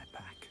fit in my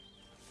pack.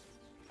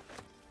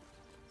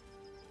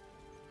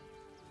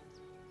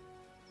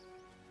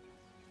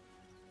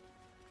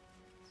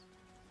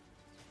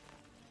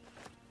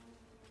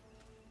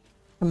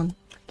 Come on,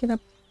 get up.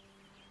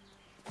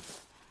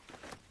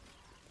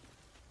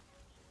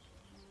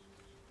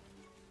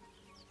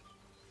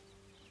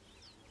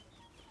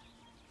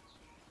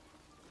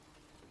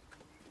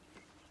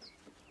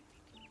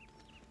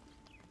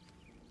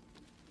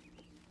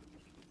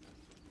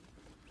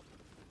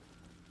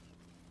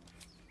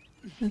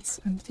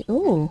 It's empty.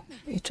 Oh,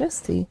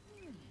 HST.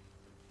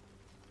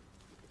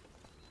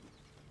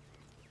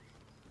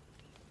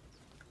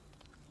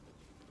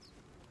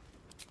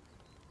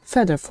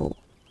 Featherfall.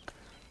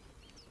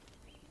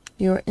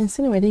 You're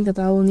insinuating that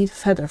I will need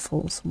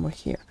Featherfall somewhere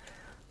here.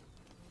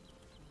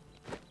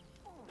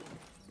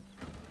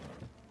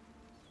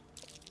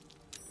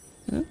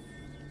 Hmm?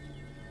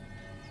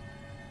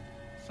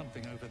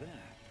 Something over there.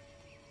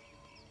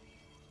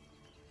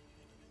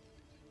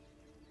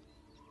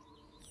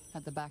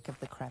 At the back of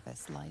the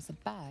crevice lies a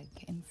bag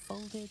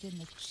enfolded in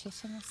the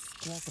chitinous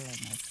struggling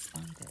of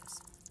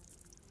spiders.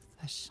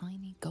 A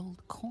shiny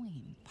gold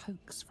coin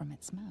pokes from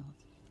its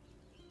mouth.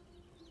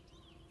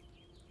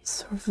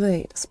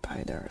 survey the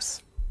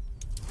spiders.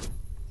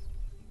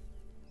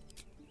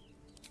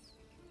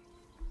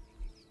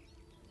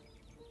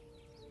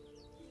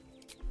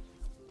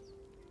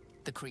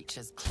 The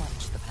creatures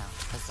clutch the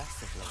pouch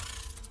possessively.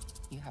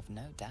 You have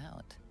no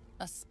doubt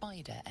a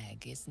spider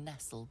egg is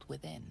nestled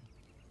within.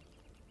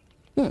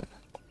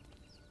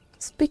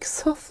 Speak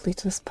softly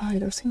to the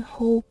spiders in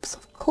hopes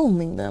of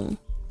calming them.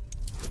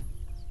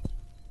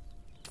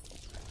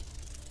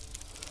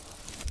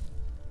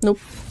 Nope.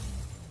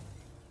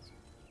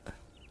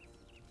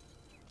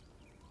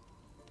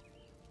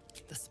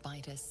 The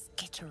spiders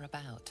skitter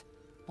about,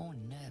 more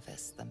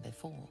nervous than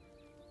before.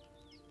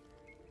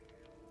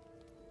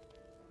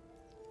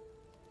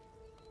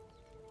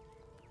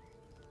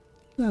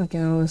 I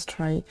can always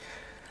try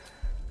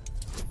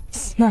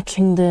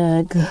snatching the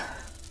egg.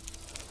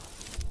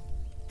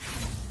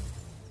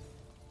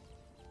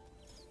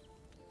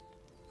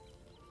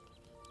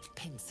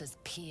 Pincers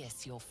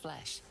pierce your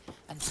flesh,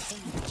 and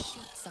pain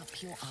shoots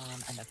up your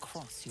arm and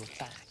across your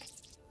back.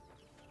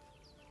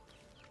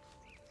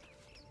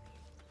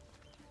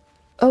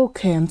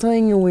 Okay, I'm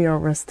telling you we are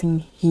resting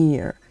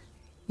here.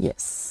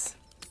 Yes.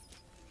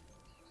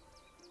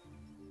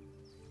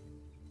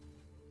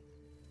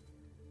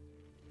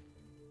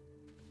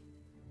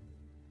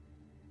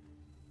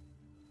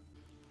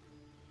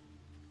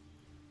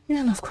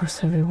 And of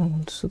course everyone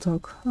wants to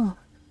talk. Oh,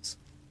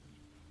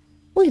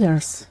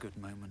 withers. A good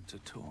moment to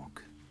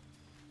talk.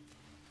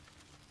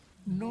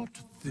 Not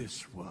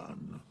this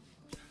one,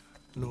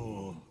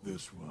 nor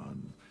this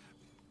one,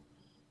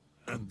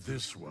 and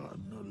this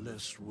one are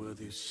less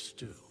worthy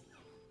still.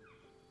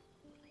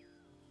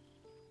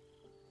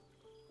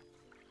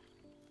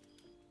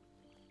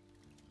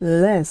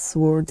 Less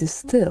wordy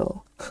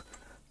still.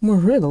 More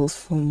riddles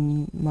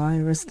from my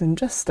resident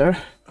jester.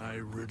 I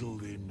riddle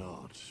thee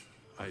not.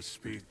 I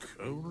speak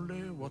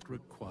only what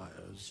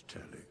requires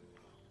telling.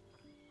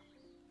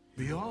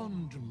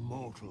 Beyond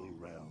mortal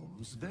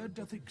realms, there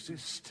doth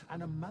exist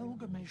an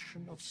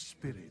amalgamation of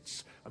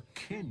spirits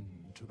akin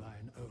to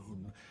thine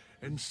own,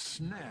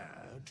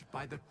 ensnared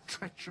by the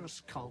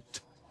treacherous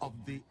cult of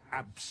the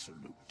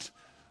Absolute,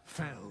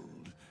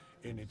 felled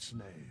in its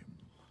name.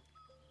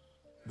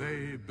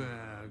 They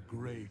bear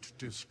great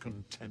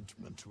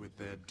discontentment with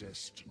their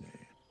destiny.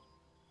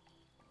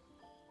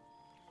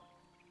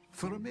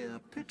 For a mere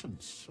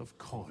pittance of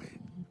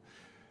coin,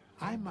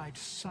 I might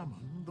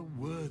summon the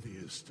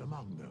worthiest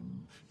among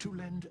them to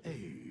lend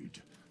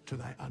aid to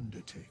thy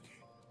undertaking.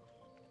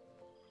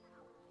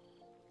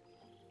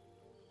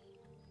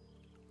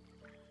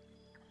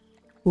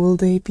 Will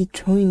they be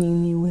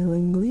joining me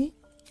willingly?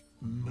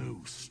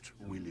 Most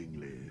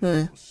willingly,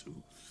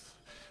 forsooth.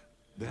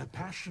 Their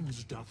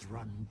passions doth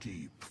run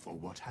deep for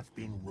what hath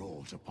been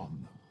wrought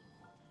upon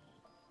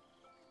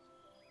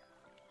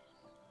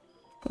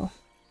them. Oh.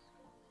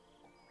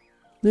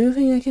 Do you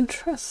think I can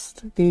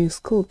trust these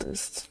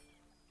cultists?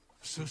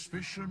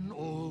 Suspicion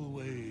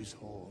always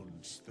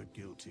haunts the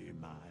guilty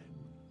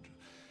mind.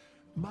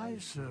 My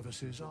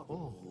services are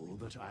all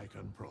that I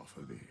can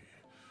proffer thee.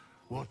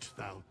 What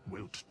thou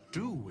wilt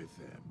do with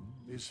them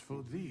is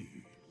for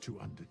thee to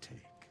undertake.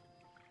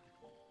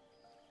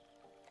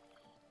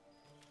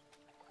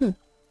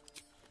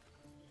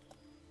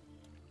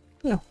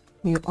 No,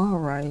 you are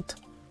right.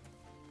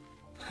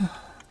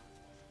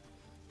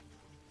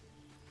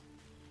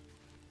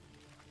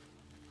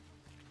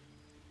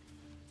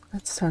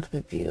 Let's start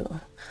with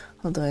you.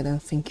 Although I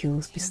don't think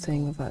you'll be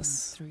staying with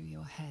us through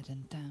your head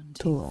and down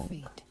to too your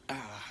long.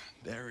 Ah,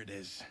 there it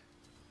is.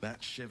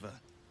 That shiver.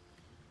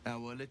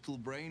 Our little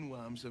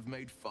brainworms have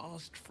made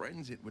fast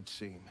friends, it would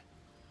seem.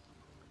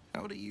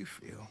 How do you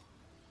feel?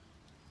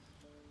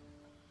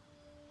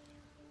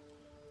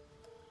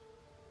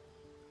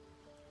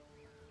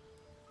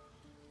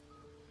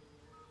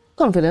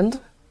 Confident.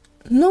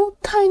 No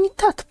tiny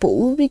tadpole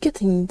will be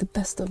getting the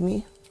best of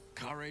me.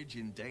 Courage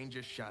in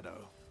danger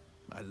shadow.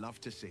 I love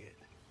to see it.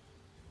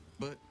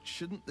 But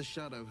shouldn't the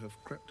shadow have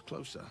crept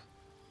closer?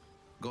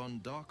 Gone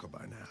darker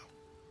by now?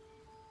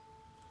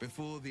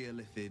 Before the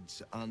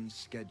Illithid's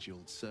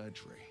unscheduled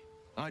surgery,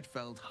 I'd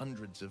felled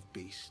hundreds of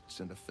beasts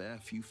and a fair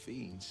few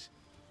fiends.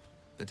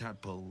 The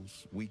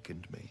tadpoles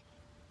weakened me,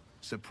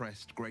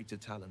 suppressed greater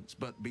talents,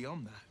 but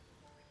beyond that,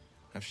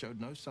 I've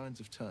showed no signs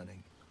of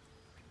turning.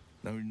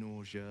 No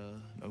nausea,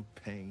 no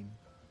pain,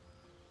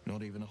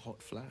 not even a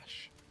hot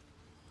flash.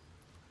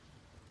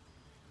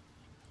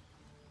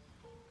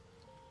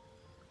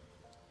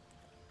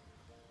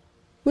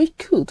 We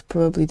could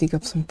probably dig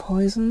up some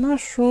poison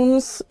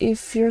mushrooms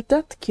if you're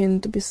that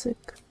keen to be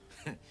sick.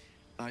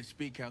 I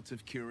speak out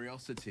of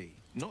curiosity,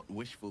 not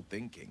wishful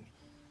thinking.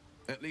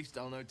 At least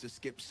I'll know to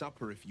skip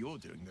supper if you're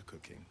doing the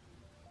cooking.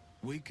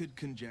 We could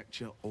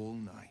conjecture all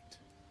night.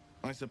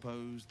 I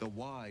suppose the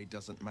why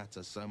doesn't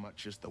matter so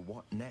much as the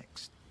what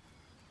next.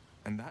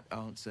 And that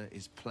answer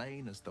is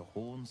plain as the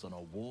horns on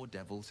a war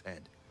devil's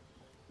head.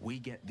 We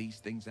get these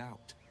things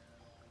out.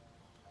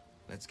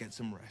 Let's get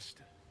some rest.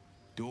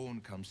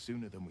 Dawn comes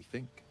sooner than we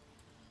think.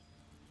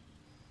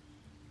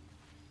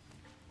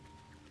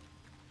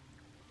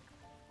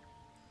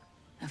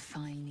 A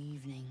fine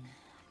evening,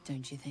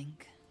 don't you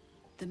think?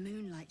 The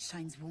moonlight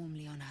shines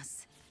warmly on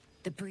us.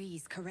 The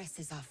breeze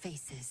caresses our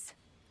faces.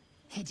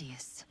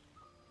 Hideous.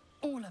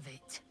 All of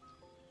it.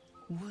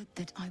 Would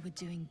that I were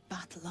doing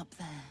battle up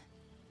there,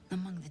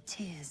 among the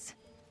tears.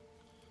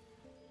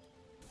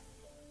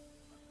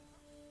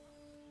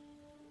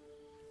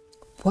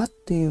 What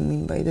do you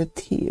mean by the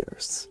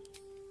tears?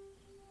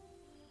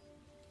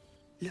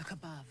 Look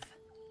above.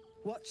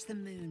 Watch the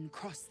moon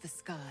cross the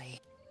sky.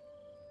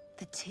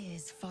 The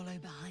tears follow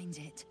behind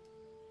it.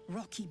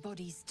 Rocky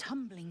bodies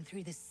tumbling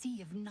through the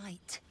sea of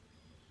night.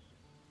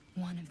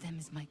 One of them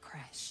is my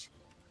crush,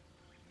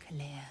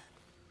 Clear.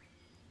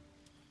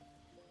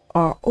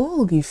 Are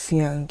all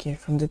Githyanki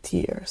from the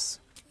tears?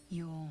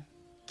 Your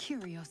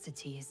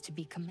curiosity is to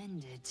be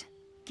commended.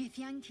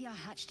 Githyanki are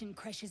hatched in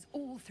creches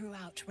all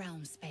throughout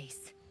realm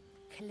space.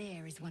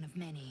 Clear is one of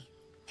many.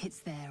 It's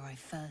there I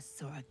first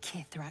saw a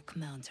Kithrak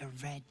mount a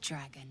red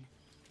dragon,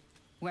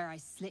 where I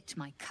slit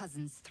my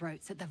cousins'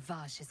 throats at the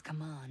Vash's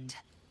command.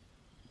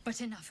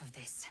 But enough of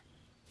this.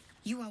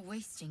 You are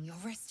wasting your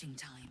resting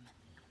time.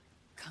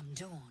 Come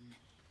dawn,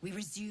 we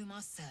resume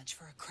our search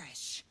for a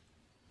creche.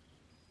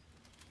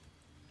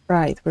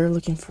 Right, we're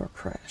looking for a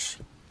crash.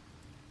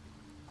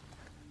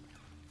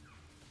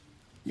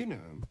 You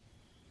know,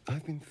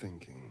 I've been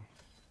thinking,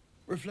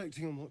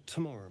 reflecting on what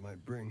tomorrow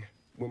might bring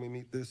when we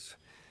meet this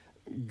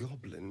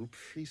goblin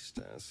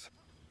priestess.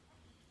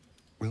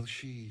 Will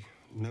she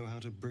know how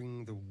to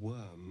bring the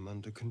worm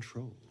under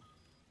control?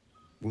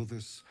 Will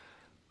this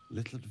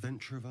little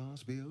adventure of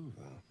ours be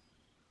over?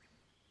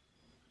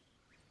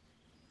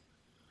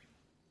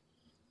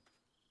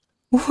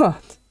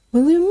 What?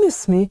 Will you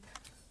miss me?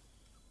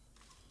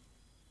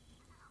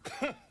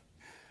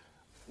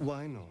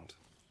 Why not?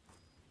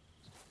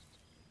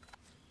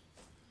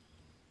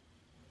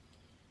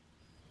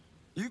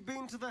 You've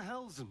been to the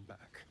Hells and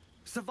back,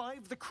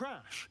 survived the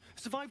crash,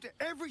 survived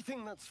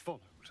everything that's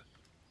followed.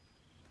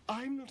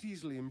 I'm not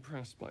easily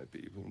impressed by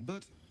people,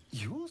 but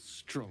you're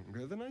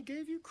stronger than I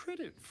gave you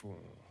credit for.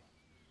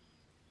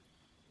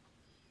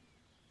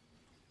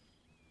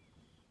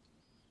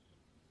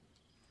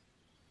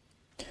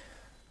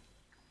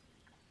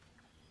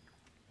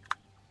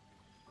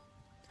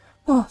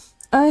 Well,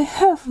 I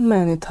have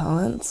many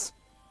talents.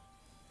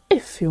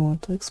 If you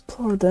want to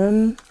explore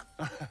them.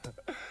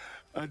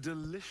 A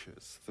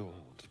delicious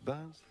thought, but...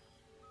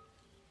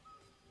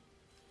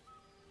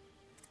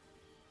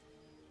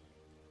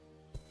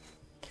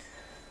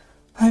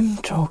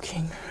 I'm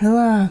joking.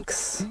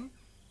 Relax. Hmm?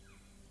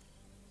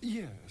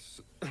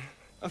 Yes,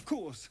 of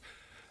course.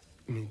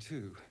 Me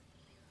too.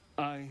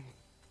 I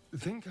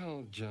think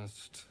I'll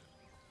just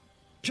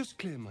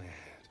clear my head.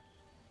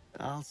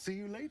 I'll see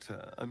you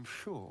later, I'm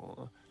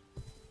sure.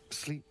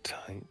 Sleep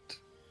tight.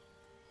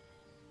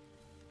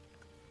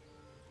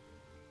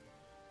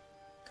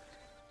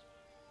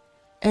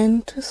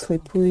 And to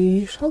sleep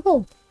we shall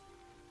go.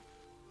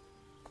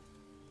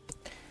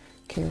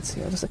 Okay, let's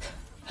see how to say.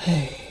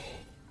 Hey.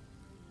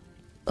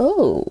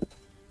 Oh,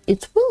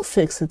 it will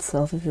fix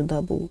itself if you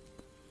double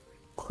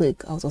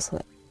click auto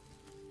select.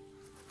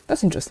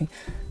 That's interesting.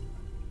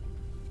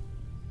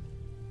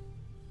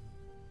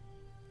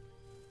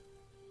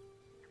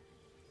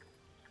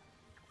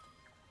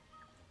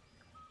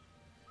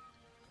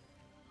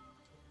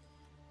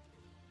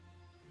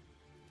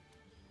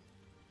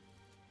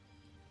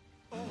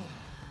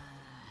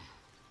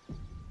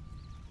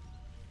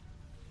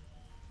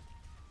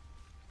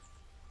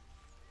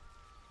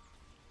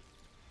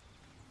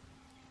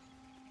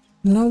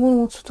 No one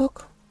wants to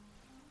talk?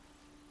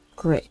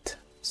 Great.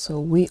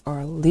 So we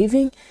are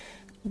leaving,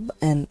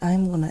 and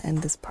I'm gonna end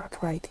this part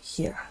right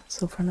here.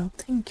 So for now,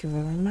 thank you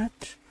very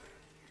much.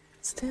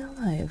 Stay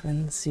alive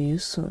and see you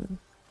soon.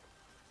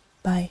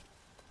 Bye.